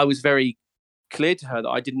 And I was very clear to her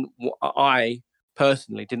that I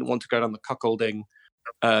personally didn't want to go down the cuckolding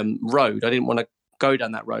road. I didn't want to go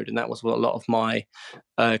down that road. And that was what a lot of my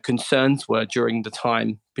concerns were during the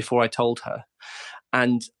time before I told her.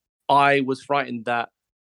 And I was frightened that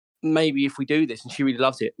maybe if we do this and she really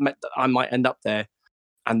loves it, I might end up there.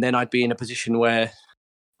 And then I'd be in a position where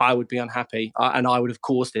I would be unhappy, and I would have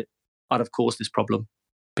caused it. I'd have caused this problem,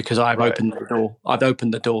 because I've opened the door. I've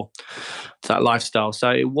opened the door to that lifestyle.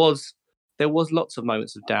 So there was lots of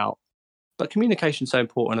moments of doubt, but communication is so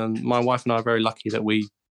important. And my wife and I are very lucky that we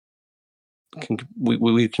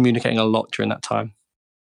were communicating a lot during that time.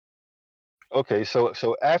 Okay, so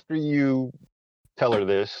after you tell her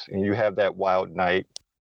this and you have that wild night,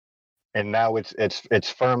 and now it's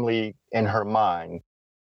firmly in her mind,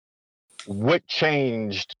 what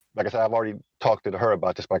changed? Like I said, I've already talked to her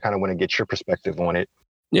about this, but I kind of want to get your perspective on it.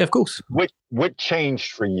 Yeah, of course. What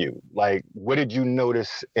changed for you? Like, what did you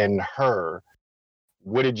notice in her?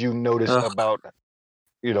 What did you notice about,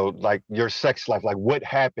 your sex life? Like, what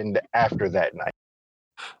happened after that night?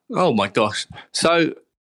 Oh my gosh. So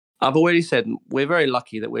I've already said we're very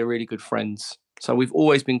lucky that we're really good friends. So we've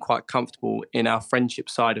always been quite comfortable in our friendship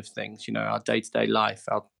side of things, our day-to-day life,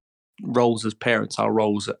 our roles as parents, our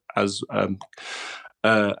roles as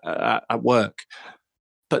at work.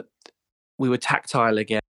 But we were tactile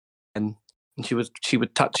again, and she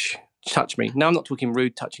would touch me. Now I'm not talking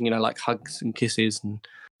rude touching, like hugs and kisses and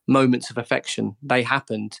moments of affection. They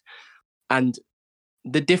happened. And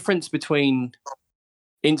the difference between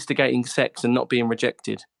instigating sex and not being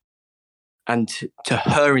rejected and to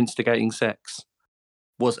her instigating sex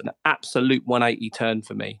was an absolute 180 turn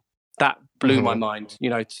for me. That blew my mind.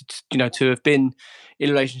 To have been in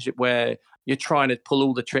a relationship where you're trying to pull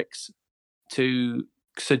all the tricks to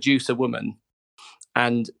seduce a woman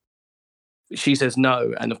and she says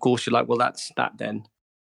no, and of course you're like, well, that's that then.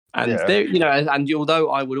 And there, and although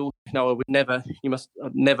I would never, you must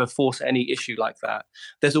never force any issue like that.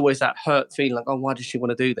 There's always that hurt feeling like, oh, why does she want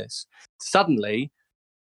to do this? Suddenly,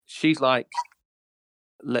 she's like,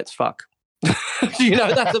 let's fuck. That's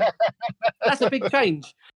a big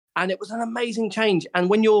change, and it was an amazing change. And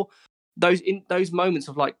when you're those moments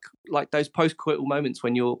of like those post-coital moments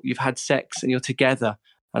when you've had sex and you're together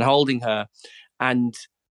and holding her, and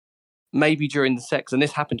maybe during the sex, and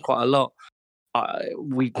this happened quite a lot.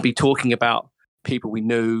 We'd be talking about people we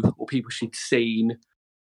knew or people she'd seen,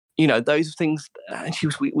 those things. And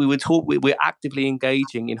we would talk. We're actively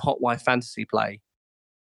engaging in hot wife fantasy play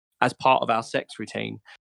as part of our sex routine,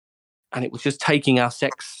 and it was just taking our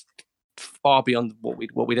sex far beyond what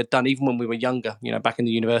we'd had done, even when we were younger. Back in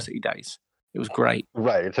the university days, it was great.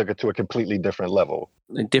 Right, it took it to a completely different level.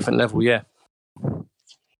 A different level, yeah.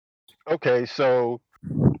 Okay, so.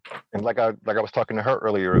 And like I was talking to her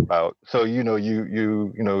earlier about, so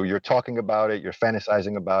you're talking about it, you're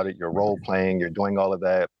fantasizing about it, you're role playing, you're doing all of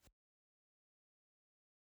that.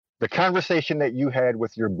 The conversation that you had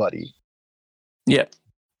with your buddy,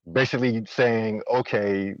 basically saying,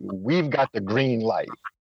 "Okay, we've got the green light."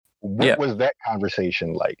 What was that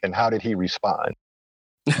conversation like, and how did he respond?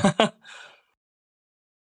 I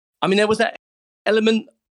mean, there was that element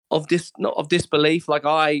of disbelief, like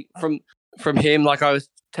from him, like I was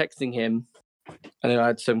texting him, and then I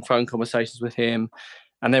had some phone conversations with him,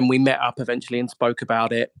 and then we met up eventually and spoke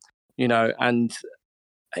about it, and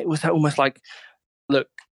it was almost like, look,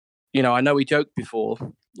 I know we joked before,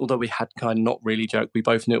 although we had kind of not really joked. We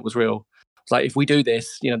both knew it was real. It's like, if we do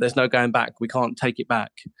this, there's no going back. We can't take it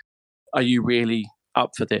back. Are you really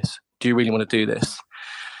up for this? Do you really want to do this?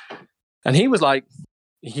 And he was like,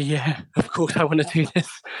 yeah, of course I want to do this.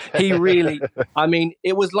 He really, I mean,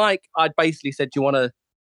 it was like I'd basically said, do you want £1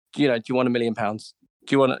 million? Do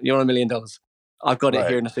you want $1 million? I've got it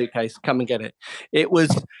here in a suitcase. Come and get it. It was,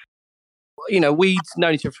 we'd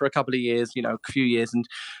known each other for a couple of years, a few years, and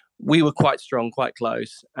we were quite strong, quite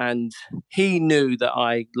close. And he knew that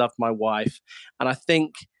I loved my wife. And I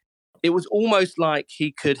think it was almost like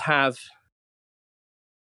he could have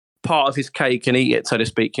part of his cake and eat it, so to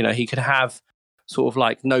speak. He could have sort of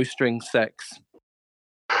like no string sex.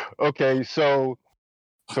 Okay, so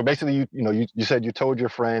basically, you said you told your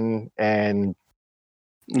friend, and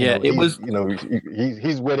it was,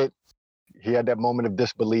 he's with it. He had that moment of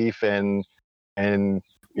disbelief, and he's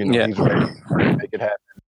ready to make it happen.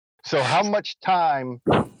 So how much time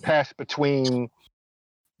passed between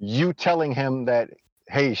you telling him that,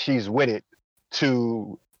 hey, she's with it,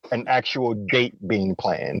 to an actual date being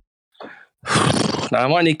planned? Now, I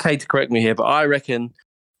might need Kate to correct me here, but I reckon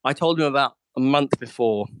I told him about a month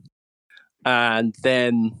before, and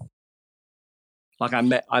then like I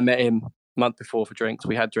met him a month before for drinks.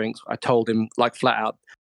 We had drinks. I told him like flat out,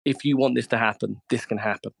 if you want this to happen, this can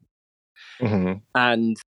happen. Mm-hmm.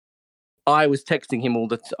 And I was texting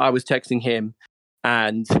him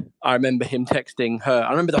and I remember him texting her.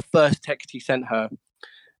 I remember the first text he sent her.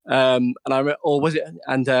 And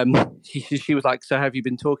she was like, so have you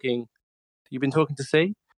been talking? You've been talking to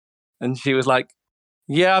C? And she was like,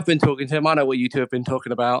 yeah, I've been talking to him. I know what you two have been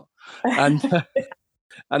talking about. And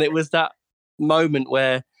and it was that moment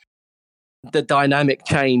where the dynamic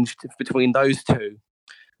changed between those two.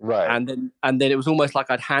 Right. And then it was almost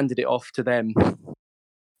like I'd handed it off to them.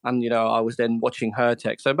 And, I was then watching her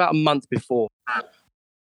text. So about a month before.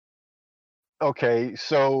 Okay,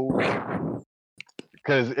 so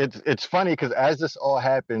because it's funny, because as this all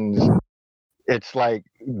happens, it's like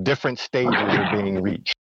different stages are being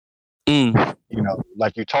reached.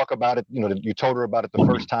 Like you talk about it, you told her about it the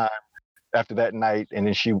first time after that night, and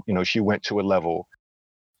then she went to a level.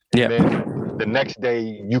 And then the next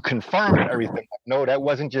day you confirmed everything. Like, no, that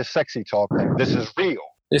wasn't just sexy talk. Like, this is real.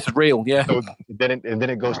 It's real, yeah. So then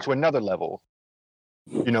it goes to another level.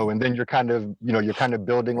 And then you're kind of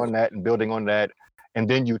building on that, and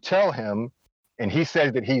then you tell him, and he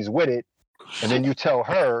says that he's with it, and then you tell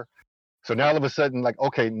her. So now all of a sudden, like,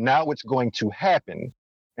 okay, now it's going to happen.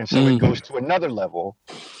 And so it goes to another level.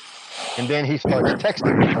 And then he starts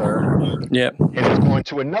texting with her. Yeah. And it's going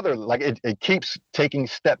to another, like it keeps taking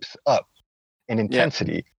steps up in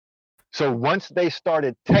intensity. Yeah. So once they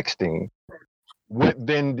started texting, what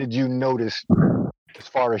then did you notice as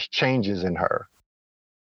far as changes in her?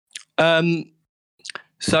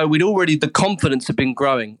 So the confidence had been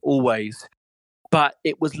growing always, but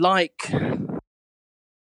it was like,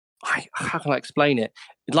 how can I explain it?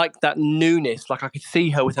 Like that newness, like I could see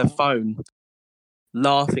her with her phone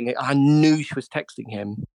laughing. I knew she was texting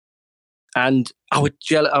him, and would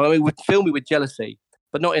fill me with jealousy,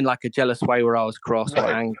 but not in like a jealous way where I was cross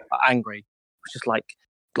or angry. It was just like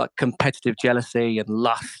competitive jealousy and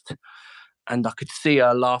lust. And I could see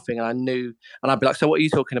her laughing, and I knew, and I'd be like, "So what are you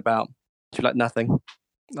talking about?" She'd be like, "Nothing."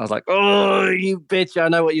 I was like, "Oh, you bitch! I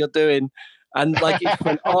know what you're doing," and like it just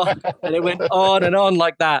went on, and it went on and on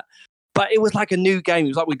like that. But it was like a new game. It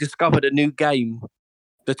was like we discovered a new game,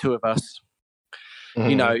 the two of us. Mm-hmm.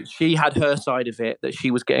 You know, she had her side of it that she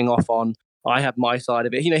was getting off on. I had my side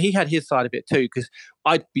of it. You know, he had his side of it too, because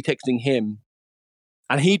I'd be texting him,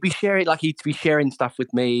 and he'd be sharing stuff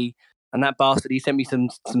with me. And that bastard, he sent me some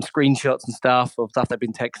screenshots and stuff of stuff they'd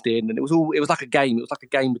been texting, and it was like a game. It was like a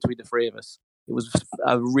game between the three of us. It was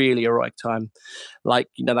a really erotic time, like,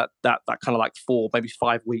 you know, that kind of like 4, maybe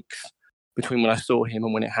 5 weeks between when I saw him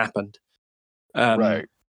and when it happened. Right.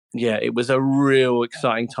 Yeah, it was a real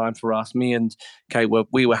exciting time for us. Me and Kate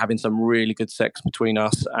we were having some really good sex between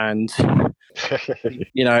us, and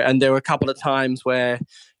you know, and there were a couple of times where,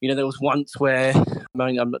 you know, there was once where,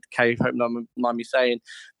 I'm not Kate, hope not mind me saying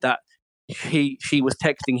that she was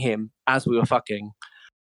texting him as we were fucking,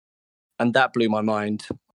 and that blew my mind.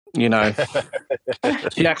 You know,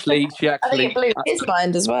 she actually. I think it blew his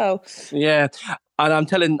mind as well. Yeah, and I'm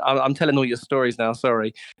telling all your stories now.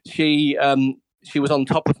 Sorry, she was on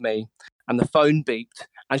top of me, and the phone beeped,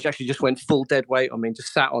 and she actually just went full dead weight on me and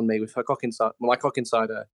just sat on me with her cock inside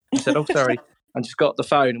her. She said, "Oh, sorry," and just got the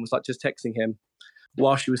phone and was like just texting him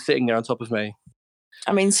while she was sitting there on top of me.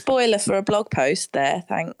 I mean, spoiler for a blog post there.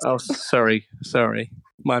 Thanks. Oh, sorry,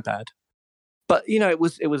 my bad. But you know, it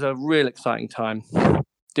was a real exciting time.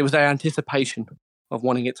 There was an anticipation of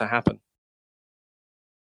wanting it to happen.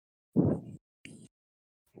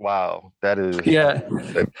 Wow, that is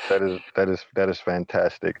that is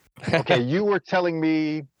fantastic. Okay, you were telling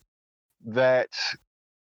me that,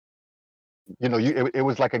 you know, it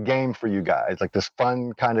was like a game for you guys, like this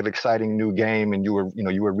fun kind of exciting new game, and you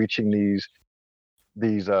were reaching these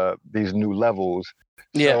new levels.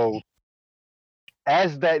 Yeah. So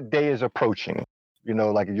as that day is approaching, you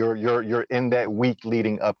know, like you're in that week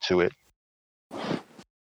leading up to it,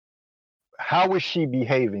 how is she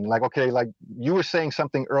behaving? Like, okay, like you were saying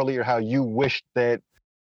something earlier, how you wished that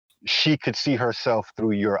she could see herself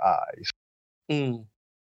through your eyes. Mm.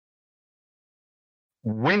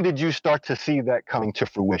 When did you start to see that coming to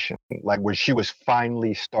fruition? Like when she was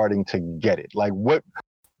finally starting to get it? Like what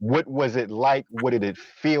was it like? What did it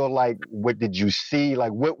feel like? What did you see?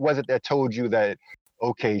 Like what was it that told you that,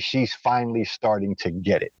 okay, she's finally starting to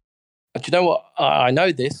get it? Do you know what? I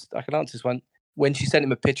know this. I can answer this one. When she sent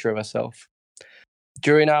him a picture of herself.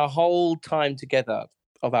 During our whole time together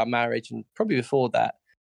of our marriage, and probably before that,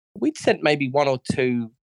 we'd sent maybe 1 or 2,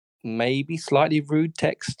 maybe slightly rude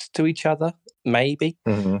texts to each other. Maybe.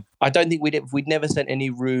 Mm-hmm. I don't think we'd never sent any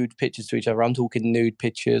rude pictures to each other. I'm talking nude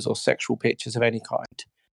pictures or sexual pictures of any kind.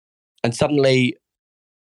 And suddenly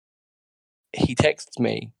he texts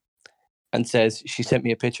me and says, she sent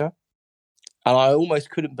me a picture. And I almost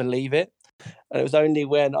couldn't believe it. And it was only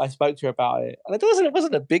when I spoke to her about it, and it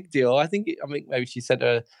wasn't a big deal. I think maybe she sent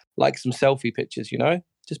her like some selfie pictures, you know,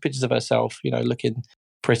 just pictures of herself, you know, looking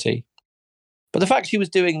pretty. But the fact she was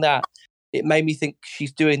doing that, it made me think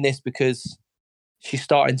she's doing this because she's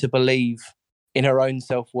starting to believe in her own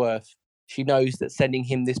self-worth. She knows that sending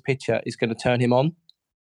him this picture is going to turn him on.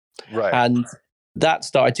 Right. And that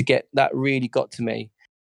really got to me.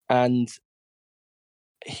 And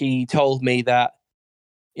he told me that,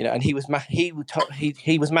 you know, and he was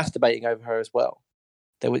masturbating over her as well.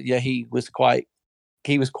 He was quite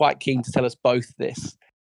keen to tell us both this.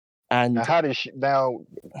 And now, now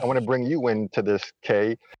I want to bring you into this,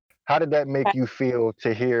 Kay. How did that make you feel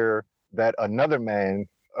to hear that another man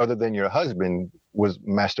other than your husband was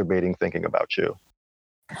masturbating thinking about you?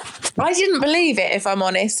 I didn't believe it, if I'm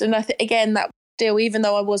honest. And I think, again, that still, even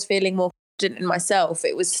though I was feeling more confident in myself,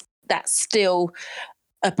 that's still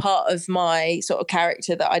a part of my sort of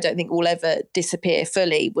character that I don't think will ever disappear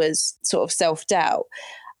fully, was sort of self-doubt.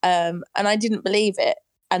 And I didn't believe it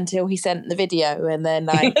until he sent the video, and then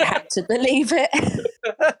I had to believe it.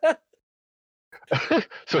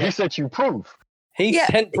 So he sent you proof. He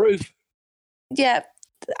sent proof. Yeah,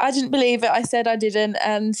 I didn't believe it. I said I didn't,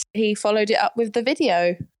 and he followed it up with the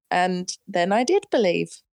video, and then I did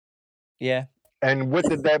believe. Yeah, And what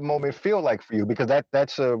did that moment feel like for you? Because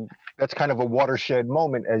that's kind of a watershed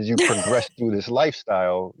moment as you progress through this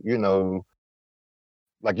lifestyle. You know,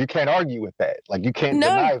 like you can't argue with that. Like you can't No.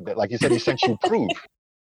 deny that. Like you said, he sent you proof.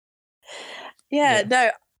 Yeah,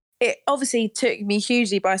 no, it obviously took me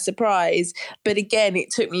hugely by surprise. But again, it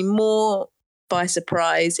took me more by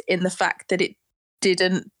surprise in the fact that it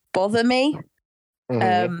didn't bother me.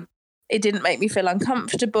 Mm-hmm. It didn't make me feel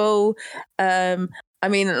uncomfortable. I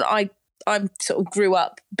mean, I sort of grew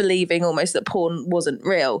up believing almost that porn wasn't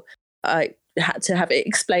real. I had to have it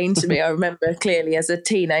explained to me. I remember clearly as a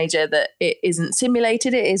teenager that it isn't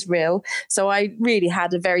simulated, it is real. So I really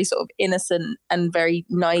had a very sort of innocent and very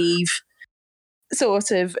naive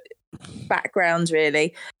sort of background,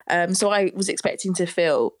 really. So I was expecting to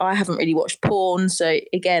feel, I haven't really watched porn. So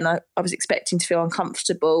again, I was expecting to feel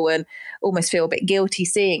uncomfortable and almost feel a bit guilty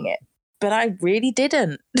seeing it. But I really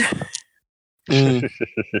didn't. Mm.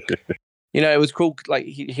 You know, it was cool. Like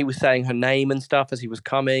he was saying her name and stuff as he was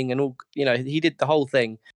coming and all, you know, he did the whole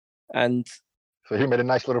thing. And So he made a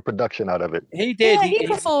nice little production out of it. he did. Yeah, he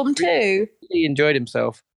performed too. He enjoyed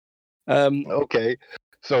himself. Okay.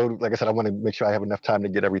 So, like I said, I want to make sure I have enough time to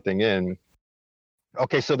get everything in.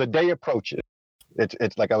 Okay, so the day approaches.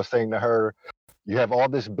 It's like I was saying to her, you have all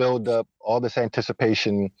this build up, all this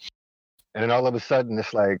anticipation, and then all of a sudden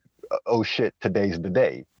it's like, oh shit, today's the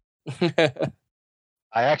day.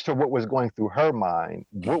 I asked her what was going through her mind.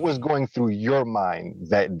 What was going through your mind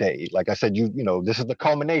that day? Like I said, you know, this is the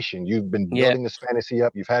culmination. You've been building this fantasy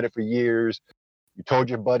up. You've had it for years. You told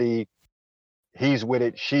your buddy, he's with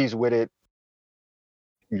it, she's with it.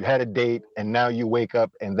 You had a date, and now you wake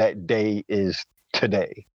up, and that day is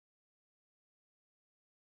today.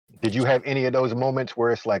 Did you have any of those moments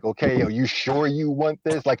where it's like, okay, are you sure you want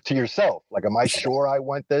this? Like to yourself, like, am I sure I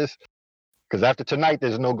want this? Because after tonight,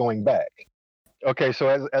 there's no going back. Okay, so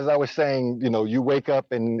as I was saying, you know, you wake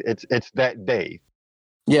up and it's that day.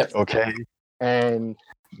 Yeah. Okay. And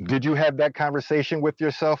did you have that conversation with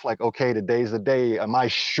yourself? Like, okay, today's the day. Am I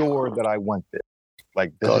sure that I want this?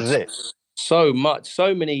 Like, this is it. So much,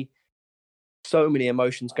 so many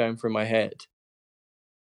emotions going through my head.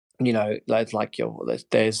 You know,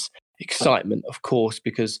 there's excitement, of course,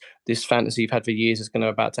 because this fantasy you've had for years is going to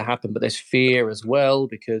about to happen. But there's fear as well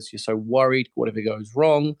because you're so worried. What if it goes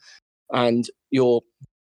wrong? And you're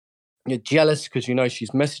jealous because you know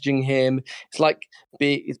she's messaging him. It's like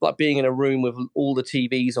being in a room with all the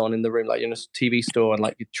TVs on in the room, like you're in a TV store, and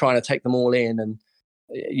like you're trying to take them all in, and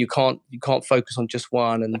you can't focus on just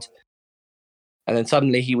one. And then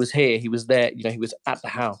suddenly he was here, he was there, you know, he was at the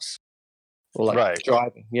house, or like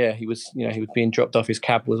driving. Yeah, he was being dropped off. His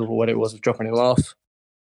cab was, or whatever it was dropping him off.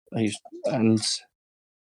 And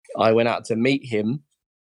I went out to meet him.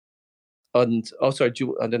 And sorry,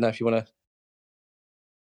 I don't know if you want to.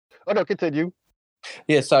 Oh no, continue.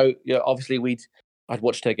 Yeah, so obviously I'd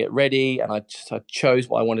watched her get ready, and I chose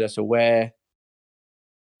what I wanted her to wear,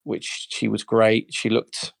 which she was great. She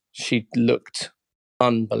looked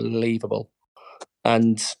unbelievable,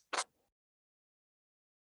 and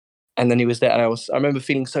then he was there, and I remember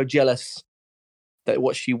feeling so jealous that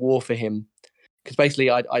what she wore for him, because basically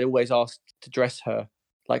I'd always asked to dress her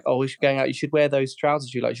like, oh, if you're going out, you should wear those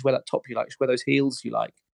trousers you like, you should wear that top you like, you should wear those heels you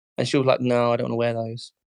like, and she was like, no, I don't want to wear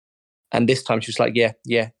those. And this time she was like, yeah,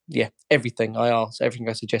 everything I asked, everything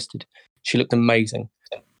I suggested. She looked amazing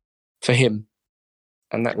for him,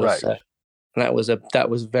 and that was that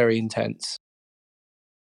was very intense.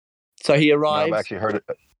 So he arrived. I've actually heard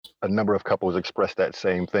a number of couples express that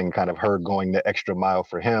same thing, kind of her going the extra mile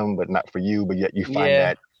for him, but not for you, but yet you find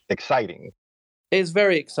that exciting. It's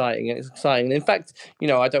very exciting. It's exciting. And in fact, you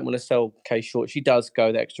know, I don't want to sell Kay short. She does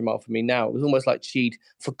go the extra mile for me now. It was almost like she'd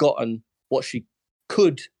forgotten what she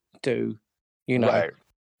could do, you know. Right.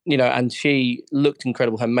 You know, and she looked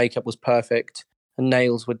incredible. Her makeup was perfect. Her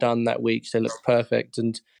nails were done that week. They looked perfect.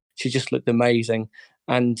 And she just looked amazing.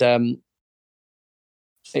 And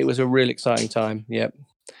it was a really exciting time. Yep.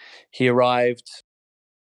 He arrived,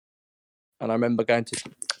 and I remember going to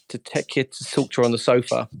talk to her on the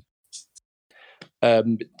sofa,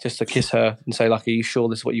 just to kiss her and say, like, are you sure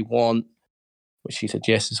this is what you want? Which she said,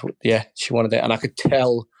 yes, she wanted it. And I could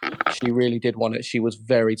tell she really did want it. She was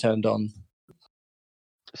very turned on.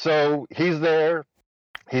 So he's there.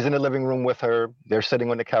 He's in the living room with her. They're sitting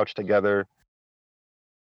on the couch together.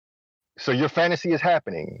 So your fantasy is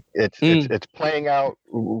happening. It's playing out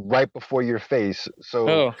right before your face.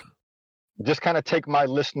 So just kind of take my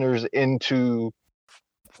listeners into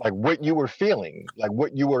like what you were feeling, like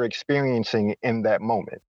what you were experiencing in that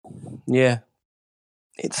moment. Yeah.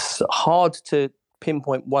 It's hard to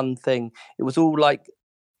pinpoint one thing. It was all like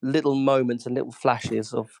little moments and little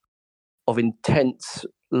flashes of of intense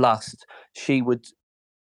lust, she would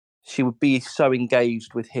be so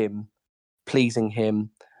engaged with him, pleasing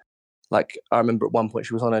him. Like, I remember at one point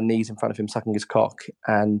she was on her knees in front of him sucking his cock,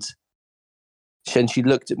 and she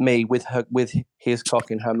looked at me with his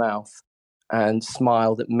cock in her mouth and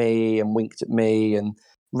smiled at me and winked at me and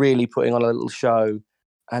really putting on a little show.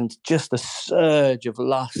 And just the surge of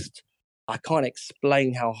lust, I can't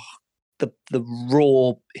explain how the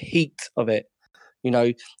raw heat of it. You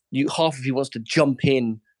know, half of you wants to jump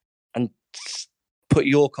in and put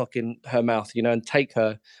your cock in her mouth, you know, and take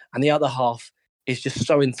her, and the other half is just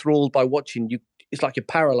so enthralled by watching you. It's like you're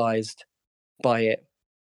paralyzed by it,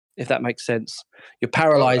 if that makes sense. You're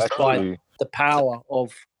paralyzed by the power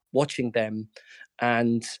of watching them,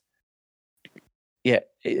 and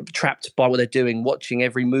trapped by what they're doing, watching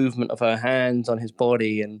every movement of her hands on his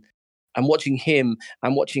body, and watching him,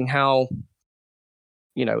 and watching how,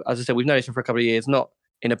 you know, as I said, we've known him for a couple of years, not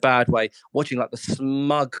in a bad way, watching like the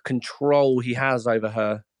smug control he has over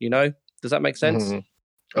her, you know? Does that make sense?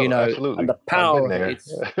 Mm-hmm. You know, absolutely. And the power of it.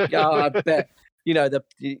 I bet. You know,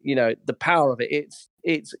 the power of it.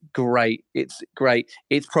 It's great. It's great.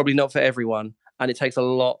 It's probably not for everyone, and it takes a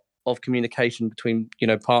lot of communication between, you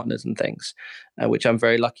know, partners and things, which I'm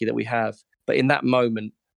very lucky that we have. But in that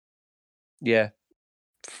moment,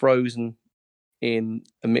 frozen in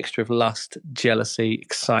a mixture of lust, jealousy,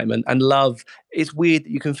 excitement, and love. It's weird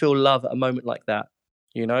that you can feel love at a moment like that,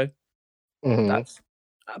 you know?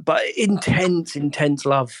 Mm-hmm. But intense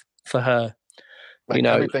love for her. Like, you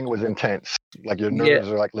know, everything was intense. Like your nerves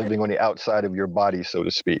are like living on the outside of your body, so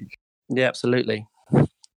to speak. Yeah, absolutely.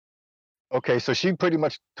 Okay, so she pretty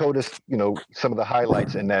much told us, you know, some of the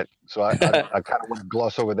highlights in that. So I kind of want to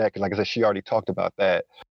gloss over that because, like I said, she already talked about that.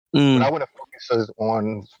 What I want to focus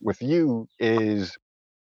on with you is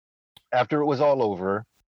after it was all over,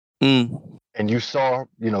 and you saw,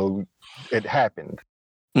 you know, it happened.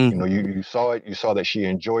 You know, you saw it. You saw that she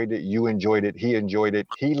enjoyed it. You enjoyed it. He enjoyed it.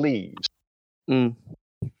 He leaves.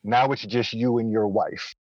 Now it's just you and your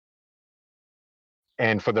wife.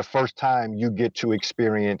 And for the first time, you get to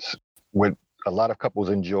experience what a lot of couples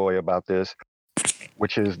enjoy about this,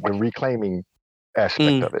 which is the reclaiming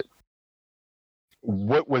aspect of it.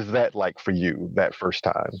 What was that like for you that first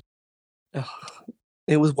time?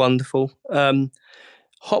 It was wonderful.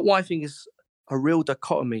 Hot wifing is a real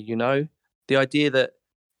dichotomy, you know? The idea that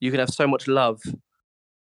you can have so much love,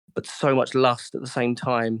 but so much lust at the same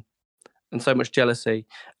time, and so much jealousy.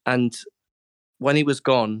 And when he was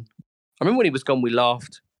gone, I remember when he was gone, we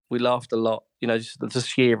laughed. We laughed a lot, you know, just the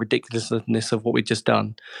sheer ridiculousness of what we'd just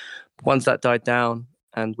done. Once that died down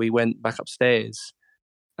and we went back upstairs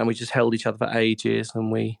and we just held each other for ages,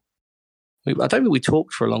 and I don't think we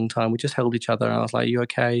talked for a long time. We just held each other and I was like, "You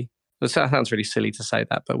okay?" It sounds really silly to say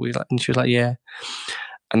that, but and she was like, "Yeah."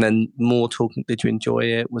 And then more talking, "Did you enjoy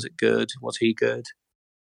it? Was it good? Was he good?"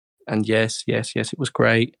 And yes, it was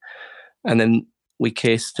great. And then we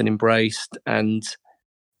kissed and embraced, and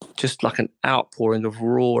just like an outpouring of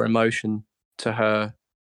raw emotion to her,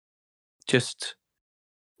 just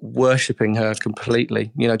worshipping her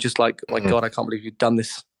completely, you know, just like, "My God, I can't believe you've done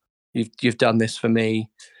this. You've done this for me."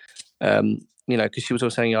 You know, because she was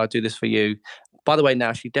always saying, "I'll do this for you." By the way,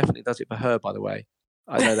 now she definitely does it for her, by the way.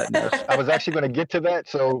 I know that now. I was actually going to get to that,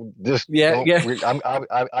 so just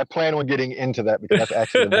I plan on getting into that because that's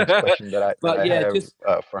actually the next question that I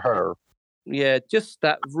have for her. Yeah, just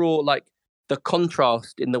that raw, like the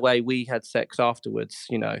contrast in the way we had sex afterwards,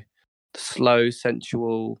 you know, the slow,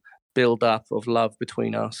 sensual build up of love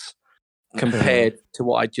between us compared to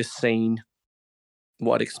what I'd just seen,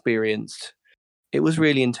 what I'd experienced. It was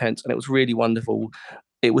really intense and it was really wonderful.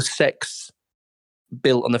 It was sex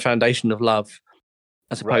built on the foundation of love,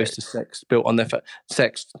 as opposed to sex built on the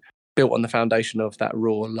foundation of that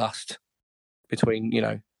raw lust between, you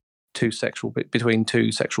know, two sexual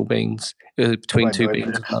beings, between two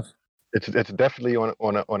beings of love. It's definitely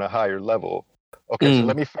on a higher level. Okay, so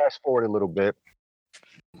let me fast forward a little bit.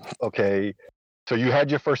 Okay, so you had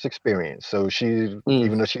your first experience. So she,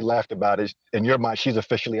 even though she laughed about it, in your mind, she's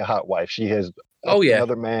officially a hot wife. She has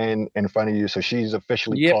another man in front of you, so she's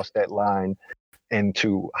officially crossed that line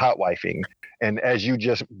into hot wifing. And as you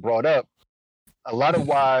just brought up, a lot of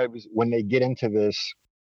wives, when they get into this,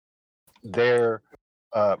 their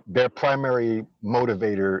primary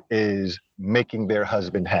motivator is making their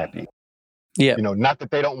husband happy. Yeah. You know, not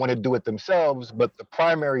that they don't want to do it themselves, but the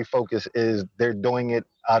primary focus is they're doing it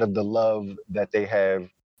out of the love that they have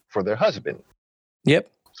for their husband.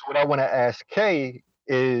 Yep. So what I want to ask Kay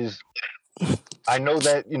is, I know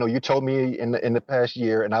that, you know, you told me in the past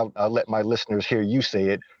year, and I'll let my listeners hear you say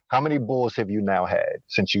it. How many bulls have you now had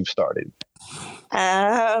since you've started?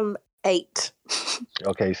 8.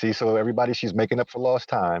 Okay, see, so everybody, she's making up for lost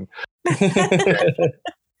time.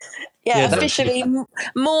 Yeah, officially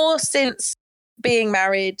more since being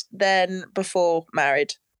married than before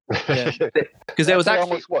married. Yeah, because there was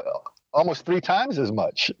actually almost 3 times as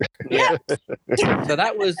much. Yeah. So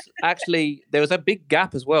that was actually, there was a big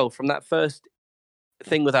gap as well from that first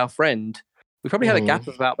thing with our friend. We probably had a gap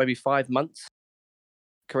of about maybe 5 months.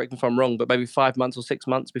 Correct me if I'm wrong, but maybe 5 months or 6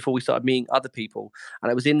 months before we started meeting other people.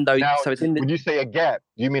 And it was in those. Now, so it's in when you say a gap,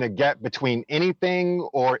 do you mean a gap between anything,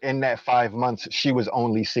 or in that 5 months she was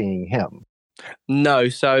only seeing him? No,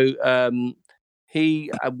 so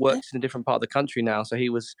he works in a different part of the country now, so he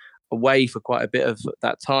was away for quite a bit of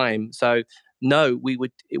that time. So no, we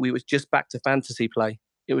was just back to fantasy play.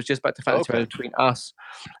 It was just back to fantasy play between us.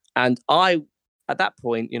 And I, at that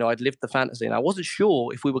point, I'd lived the fantasy, and I wasn't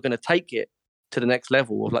sure if we were going to take it to the next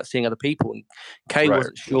level of like seeing other people. And Kay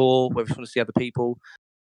wasn't sure whether we want to see other people.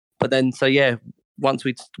 But then, so yeah, once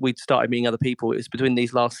we'd started meeting other people, it was between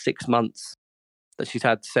these last 6 months that she's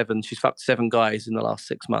fucked 7 guys in the last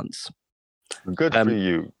 6 months. Good for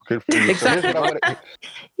you. Good for you. Exactly. So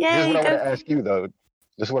here's what I want to ask you, though.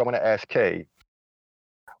 This is what I want to ask Kay.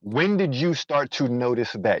 When did you start to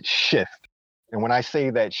notice that shift? And when I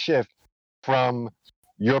say that shift, from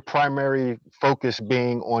your primary focus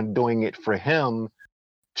being on doing it for him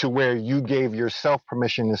to where you gave yourself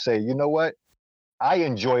permission to say, you know what? I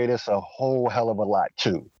enjoy this a whole hell of a lot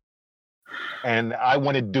too. And I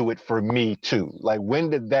want to do it for me too. Like,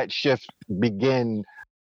 when did that shift begin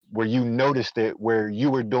where you noticed it, where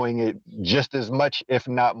you were doing it just as much, if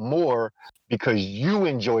not more, because you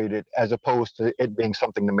enjoyed it as opposed to it being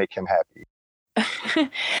something to make him happy?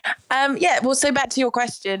 Well, so back to your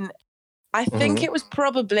question, I think it was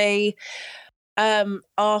probably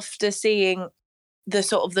after seeing the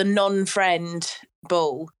sort of the non-friend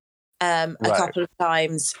ball a couple of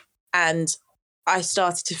times, and I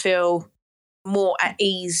started to feel more at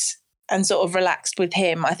ease and sort of relaxed with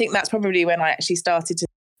him. I think that's probably when I actually started to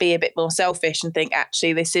be a bit more selfish and think,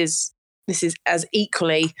 actually, this is as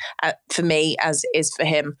equally for me as it is for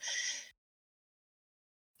him.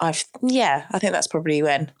 I think that's probably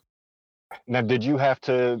when. Now,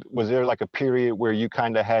 was there like a period where you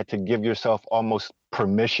kind of had to give yourself almost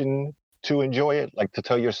permission to enjoy it? Like to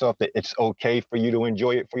tell yourself that it's okay for you to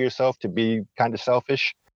enjoy it for yourself, to be kind of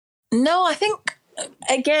selfish? No, I think,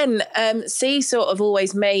 again, C sort of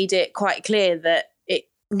always made it quite clear that it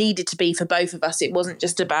needed to be for both of us. It wasn't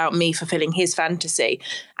just about me fulfilling his fantasy.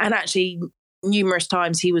 And actually, numerous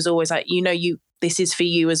times he was always like, this is for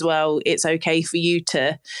you as well. It's okay for you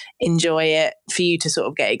to enjoy it, for you to sort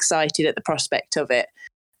of get excited at the prospect of it.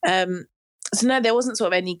 So no, there wasn't sort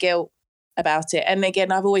of any guilt about it. And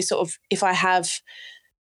again, I've always sort of, if I have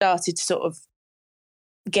started to sort of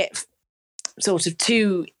get sort of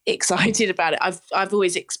too excited about it, I've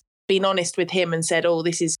always been honest with him and said, oh,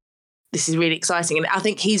 this is really exciting. And I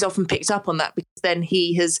think he's often picked up on that, because then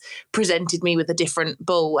he has presented me with a different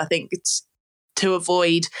bull. I think it's to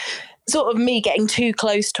avoid sort of me getting too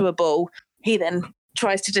close to a bull. He then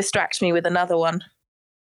tries to distract me with another one.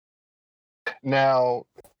 Now,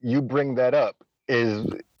 you bring that up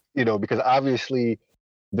because obviously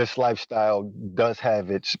this lifestyle does have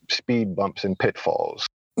its speed bumps and pitfalls.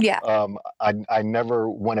 Yeah. I never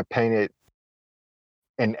want to paint it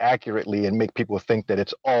inaccurately and make people think that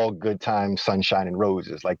it's all good times, sunshine and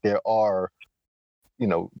roses. Like, there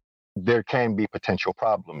can be potential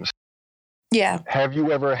problems. Yeah. Have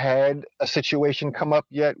you ever had a situation come up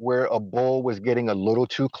yet where a bull was getting a little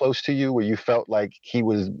too close to you, where you felt like he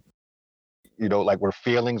was, like where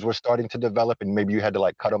feelings were starting to develop and maybe you had to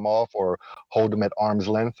like cut him off or hold him at arm's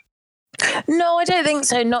length? No, I don't think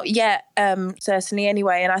so. Not yet, certainly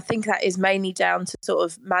anyway. And I think that is mainly down to sort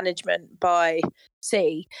of management by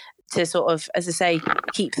C to sort of, as I say,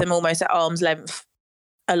 keep them almost at arm's length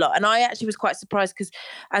a lot. And I actually was quite surprised because,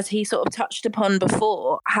 as he sort of touched upon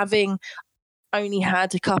before, having only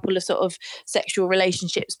had a couple of sort of sexual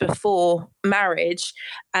relationships before marriage,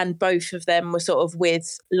 and both of them were sort of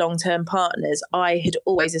with long-term partners, I had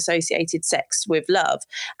always associated sex with love.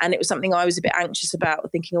 And it was something I was a bit anxious about,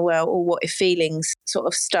 thinking, what if feelings sort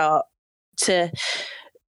of start to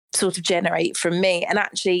sort of generate from me? And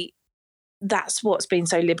actually, that's what's been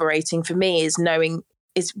so liberating for me,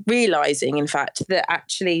 is realizing, in fact, that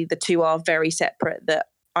actually the two are very separate, that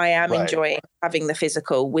I am enjoying having the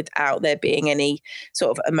physical without there being any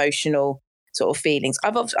sort of emotional sort of feelings.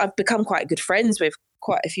 I've become quite good friends with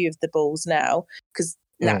quite a few of the bulls now, because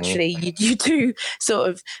naturally you do sort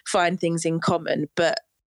of find things in common, but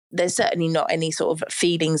there's certainly not any sort of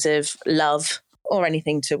feelings of love or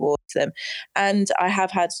anything towards them. And I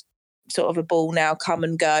have had sort of a ball now come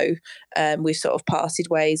and go. We've sort of parted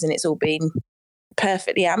ways and it's all been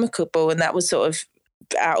perfectly amicable. And that was sort of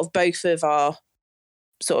out of both of our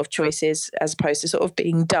sort of choices, as opposed to sort of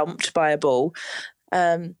being dumped by a ball.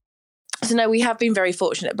 So no, we have been very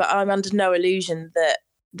fortunate, but I'm under no illusion that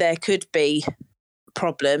there could be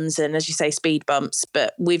problems and, as you say, speed bumps,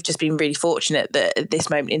 but we've just been really fortunate that at this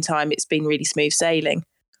moment in time it's been really smooth sailing.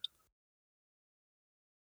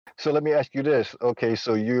 So let me ask you this. Okay,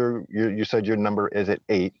 so you said your number is at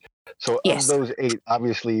 8. So Yes. of those 8,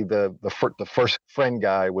 obviously the first friend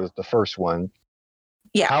guy was the first one.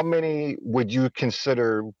 Yeah. How many would you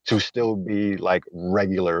consider to still be like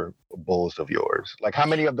regular bulls of yours? Like, how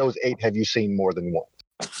many of those 8 have you seen more than once?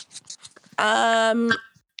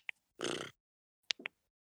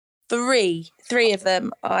 3 of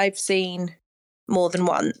them I've seen more than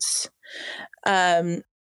once. But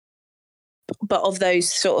of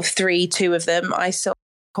those sort of 3, 2 of them I saw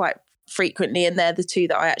quite frequently, and they're the 2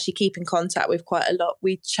 that I actually keep in contact with quite a lot.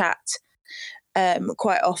 We chat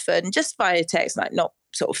quite often, just via text, like not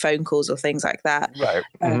sort of phone calls or things like that.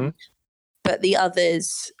 Right. But the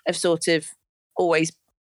others have sort of always,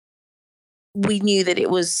 we knew that it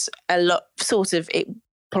was a lot, sort of, it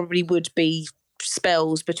probably would be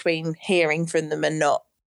spells between hearing from them and not.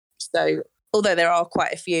 So although there are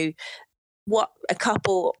quite a few, a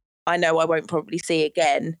couple I know I won't probably see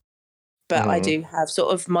again, but I do have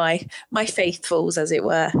sort of my faithfuls, as it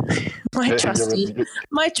were, my trusty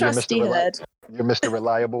herd. You're Mr.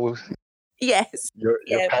 Reliables. Yes. Your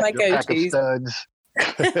my pack of go-tos. studs.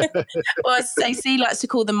 Well, as C likes to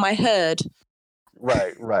call them, my herd.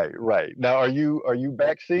 Right. Now, are you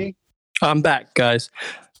back, C? I'm back, guys.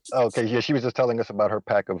 Okay, yeah, she was just telling us about her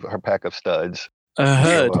pack of studs. A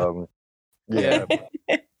herd. So, yeah.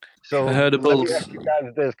 So a herd of let bulls. me ask you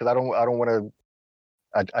guys this, because I don't want to.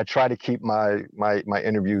 I try to keep my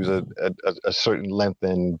interviews a certain length,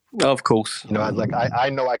 and of course, I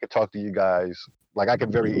know I could talk to you guys. Like, I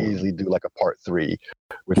could very easily do like a part 3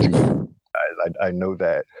 with you guys. I know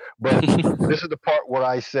that, but this is the part where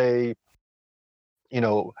I say,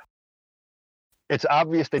 it's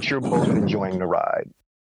obvious that you're both enjoying the ride,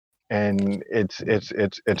 and it's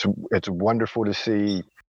wonderful to see.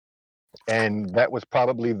 And that was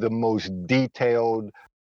probably the most detailed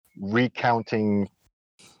recounting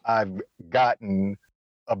I've gotten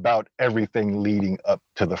about everything leading up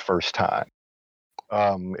to the first time.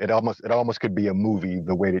 It almost could be a movie,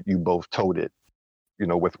 the way that you both told it,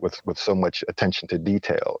 with so much attention to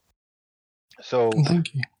detail. So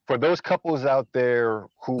thank you. For those couples out there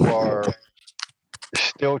who are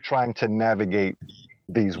still trying to navigate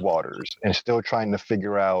these waters and still trying to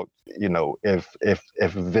figure out, if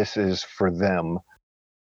this is for them,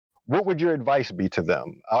 what would your advice be to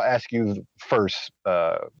them? I'll ask you first,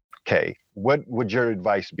 Kay. What would your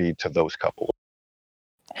advice be to those couples?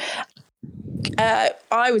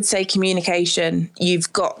 I would say communication.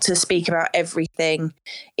 You've got to speak about everything.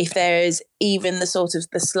 If there is even the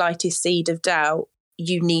slightest seed of doubt,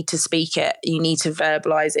 you need to speak it. You need to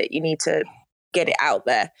verbalize it. You need to get it out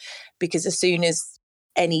there, because as soon as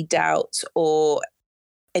any doubt or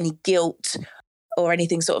any guilt or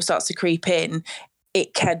anything sort of starts to creep in,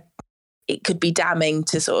 it could be damning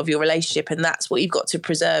to sort of your relationship. And that's what you've got to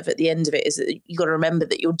preserve at the end of it, is that you've got to remember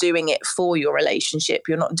that you're doing it for your relationship.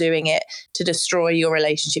 You're not doing it to destroy your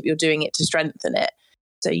relationship. You're doing it to strengthen it.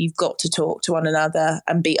 So you've got to talk to one another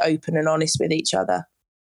and be open and honest with each other.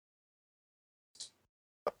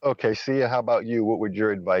 Okay, Sia, how about you? What would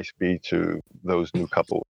your advice be to those new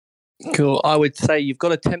couples? Cool. I would say you've got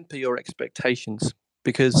to temper your expectations,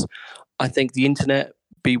 because I think the internet,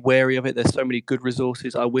 be wary of it. There's so many good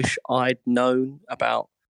resources. I wish I'd known about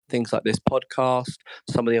things like this podcast,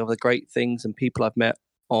 some of the other great things and people I've met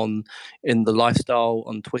in the lifestyle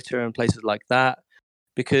on Twitter and places like that,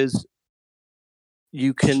 because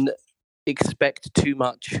you can expect too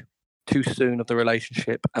much too soon of the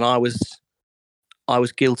relationship. And I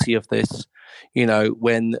was guilty of this,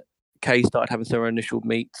 when Kay started having some initial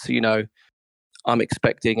meets, I'm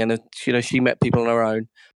expecting, and she met people on her own,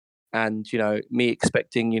 and me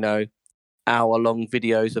expecting hour-long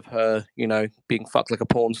videos of her being fucked like a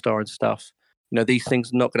porn star and stuff. These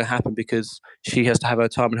things are not going to happen, because she has to have her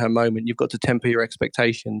time and her moment. You've got to temper your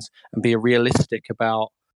expectations and be realistic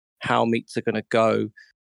about how meets are going to go,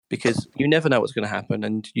 because you never know what's going to happen,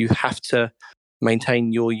 and you have to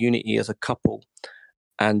maintain your unity as a couple.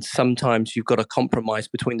 And sometimes you've got to compromise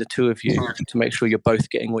between the two of you to make sure you're both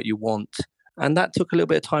getting what you want. And that took a little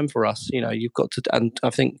bit of time for us. You've got to, and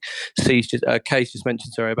I think Kay's just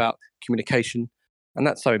mentioned, sorry, about communication. And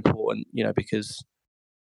that's so important, because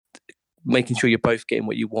making sure you're both getting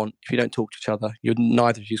what you want. If you don't talk to each other,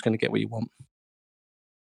 neither of you is going to get what you want.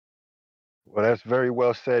 Well, that's very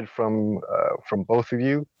well said from both of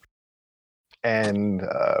you. And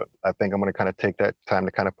I think I'm going to kind of take that time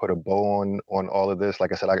to kind of put a bow on all of this.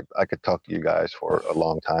 Like I said, I could talk to you guys for a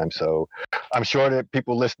long time. So I'm sure that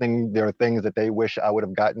people listening, there are things that they wish I would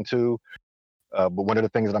have gotten to. But one of the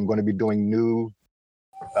things that I'm going to be doing new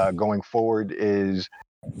going forward is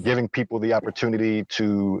giving people the opportunity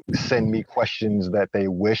to send me questions that they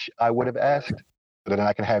wish I would have asked. So then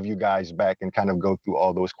I can have you guys back and kind of go through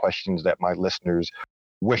all those questions that my listeners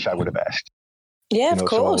wish I would have asked. Yeah, of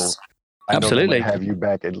course. So I know Absolutely. I'm going to have you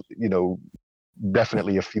back, and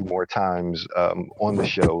definitely a few more times on the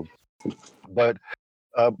show. But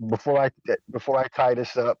before I tie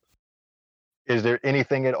this up, is there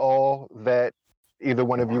anything at all that either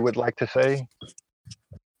one of you would like to say?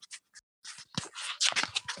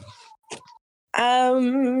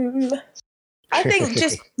 I think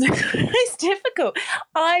just it's difficult.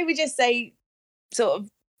 I would just say, sort of,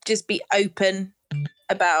 just be open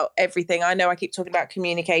about everything. I know I keep talking about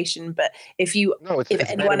communication, but it's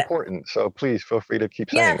anyone important. So please feel free to keep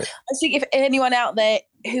saying it. I think if anyone out there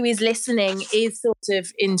who is listening is sort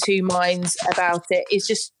of in two minds about it, is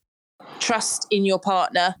just trust in your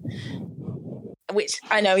partner, which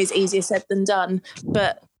I know is easier said than done.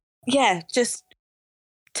 But yeah, just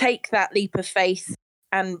take that leap of faith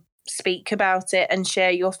and speak about it and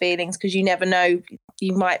share your feelings, because you never know.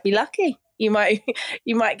 You might be lucky. You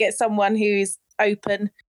might get someone who's open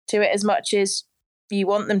to it as much as you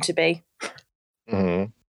want them to be.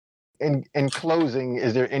 Mm-hmm. In closing,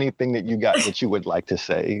 is there anything that you would like to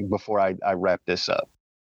say before I wrap this up?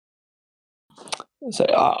 So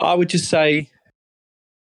I would just say,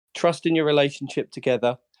 trust in your relationship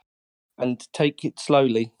together and take it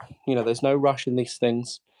slowly. There's no rush in these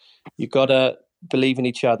things. You gotta believe in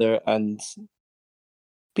each other and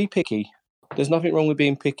be picky. There's nothing wrong with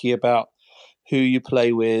being picky about who you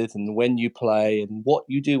play with and when you play and what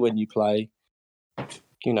you do when you play.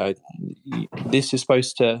 This is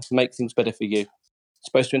supposed to make things better for you. It's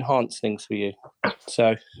supposed to enhance things for you.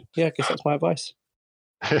 So, yeah, I guess that's my advice.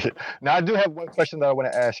 Now, I do have one question that I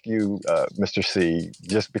want to ask you, Mr. C,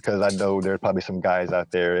 just because I know there are probably some guys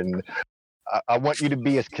out there, and I want you to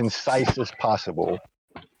be as concise as possible.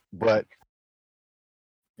 But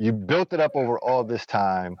you built it up over all this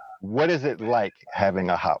time. What is it like having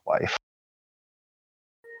a hot wife?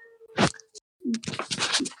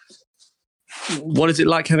 What is it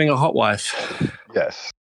like having a hot wife?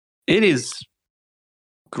 Yes. It is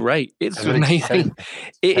great. It's amazing.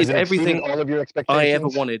 It is everything all of your expectations? I ever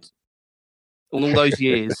wanted. All those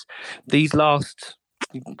years. These last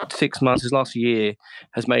 6 months, this last year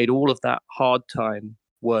has made all of that hard time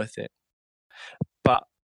worth it. But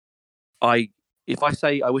if I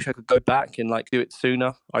say I wish I could go back and do it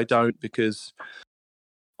sooner, I don't, because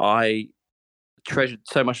I treasured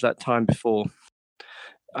so much of that time before.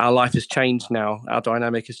 Our life has changed now. Our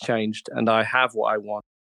dynamic has changed, and I have what I want.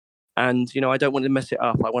 And, I don't want to mess it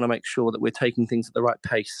up. I want to make sure that we're taking things at the right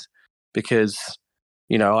pace, because,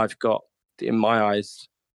 I've got, in my eyes,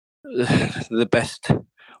 the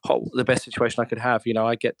best situation I could have.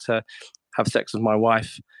 I get to have sex with my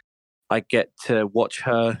wife. I get to watch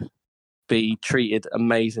her be treated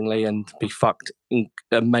amazingly and be fucked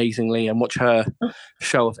amazingly, and watch her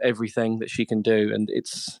show off everything that she can do. And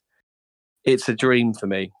it's a dream for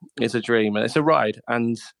me. It's a dream, and it's a ride,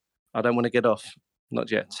 and I don't want to get off. Not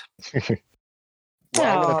yet. Well,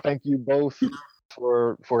 I want to thank you both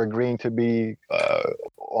for agreeing to be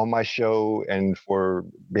on my show, and for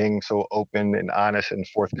being so open and honest and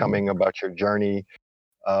forthcoming about your journey.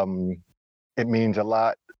 It means a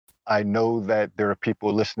lot. I know that there are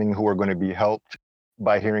people listening who are going to be helped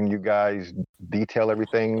by hearing you guys detail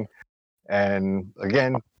everything. And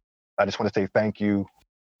again, I just want to say thank you.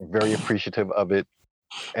 Very appreciative of it.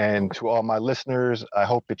 And to all my listeners, I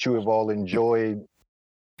hope that you have all enjoyed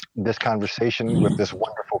this conversation with this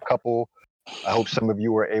wonderful couple. I hope some of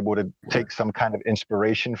you are able to take some kind of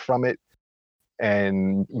inspiration from it.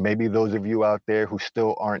 And maybe those of you out there who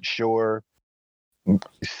still aren't sure,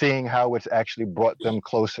 seeing how it's actually brought them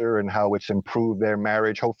closer and how it's improved their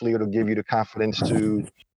marriage, hopefully it'll give you the confidence to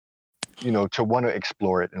want to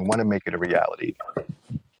explore it and want to make it a reality.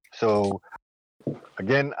 So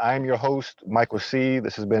again, I'm your host, Michael C.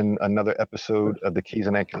 This has been another episode of the Keys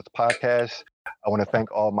and Anklets podcast. I want to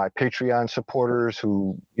thank all my Patreon supporters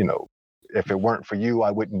who, if it weren't for you,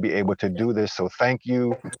 I wouldn't be able to do this. So thank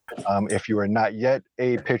you. If you are not yet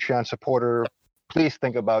a Patreon supporter, please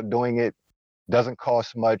think about doing it. Doesn't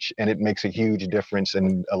cost much, and it makes a huge difference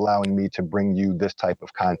in allowing me to bring you this type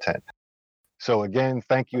of content. So again,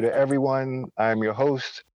 thank you to everyone. I'm your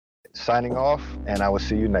host, signing off, and I will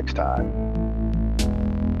see you next time.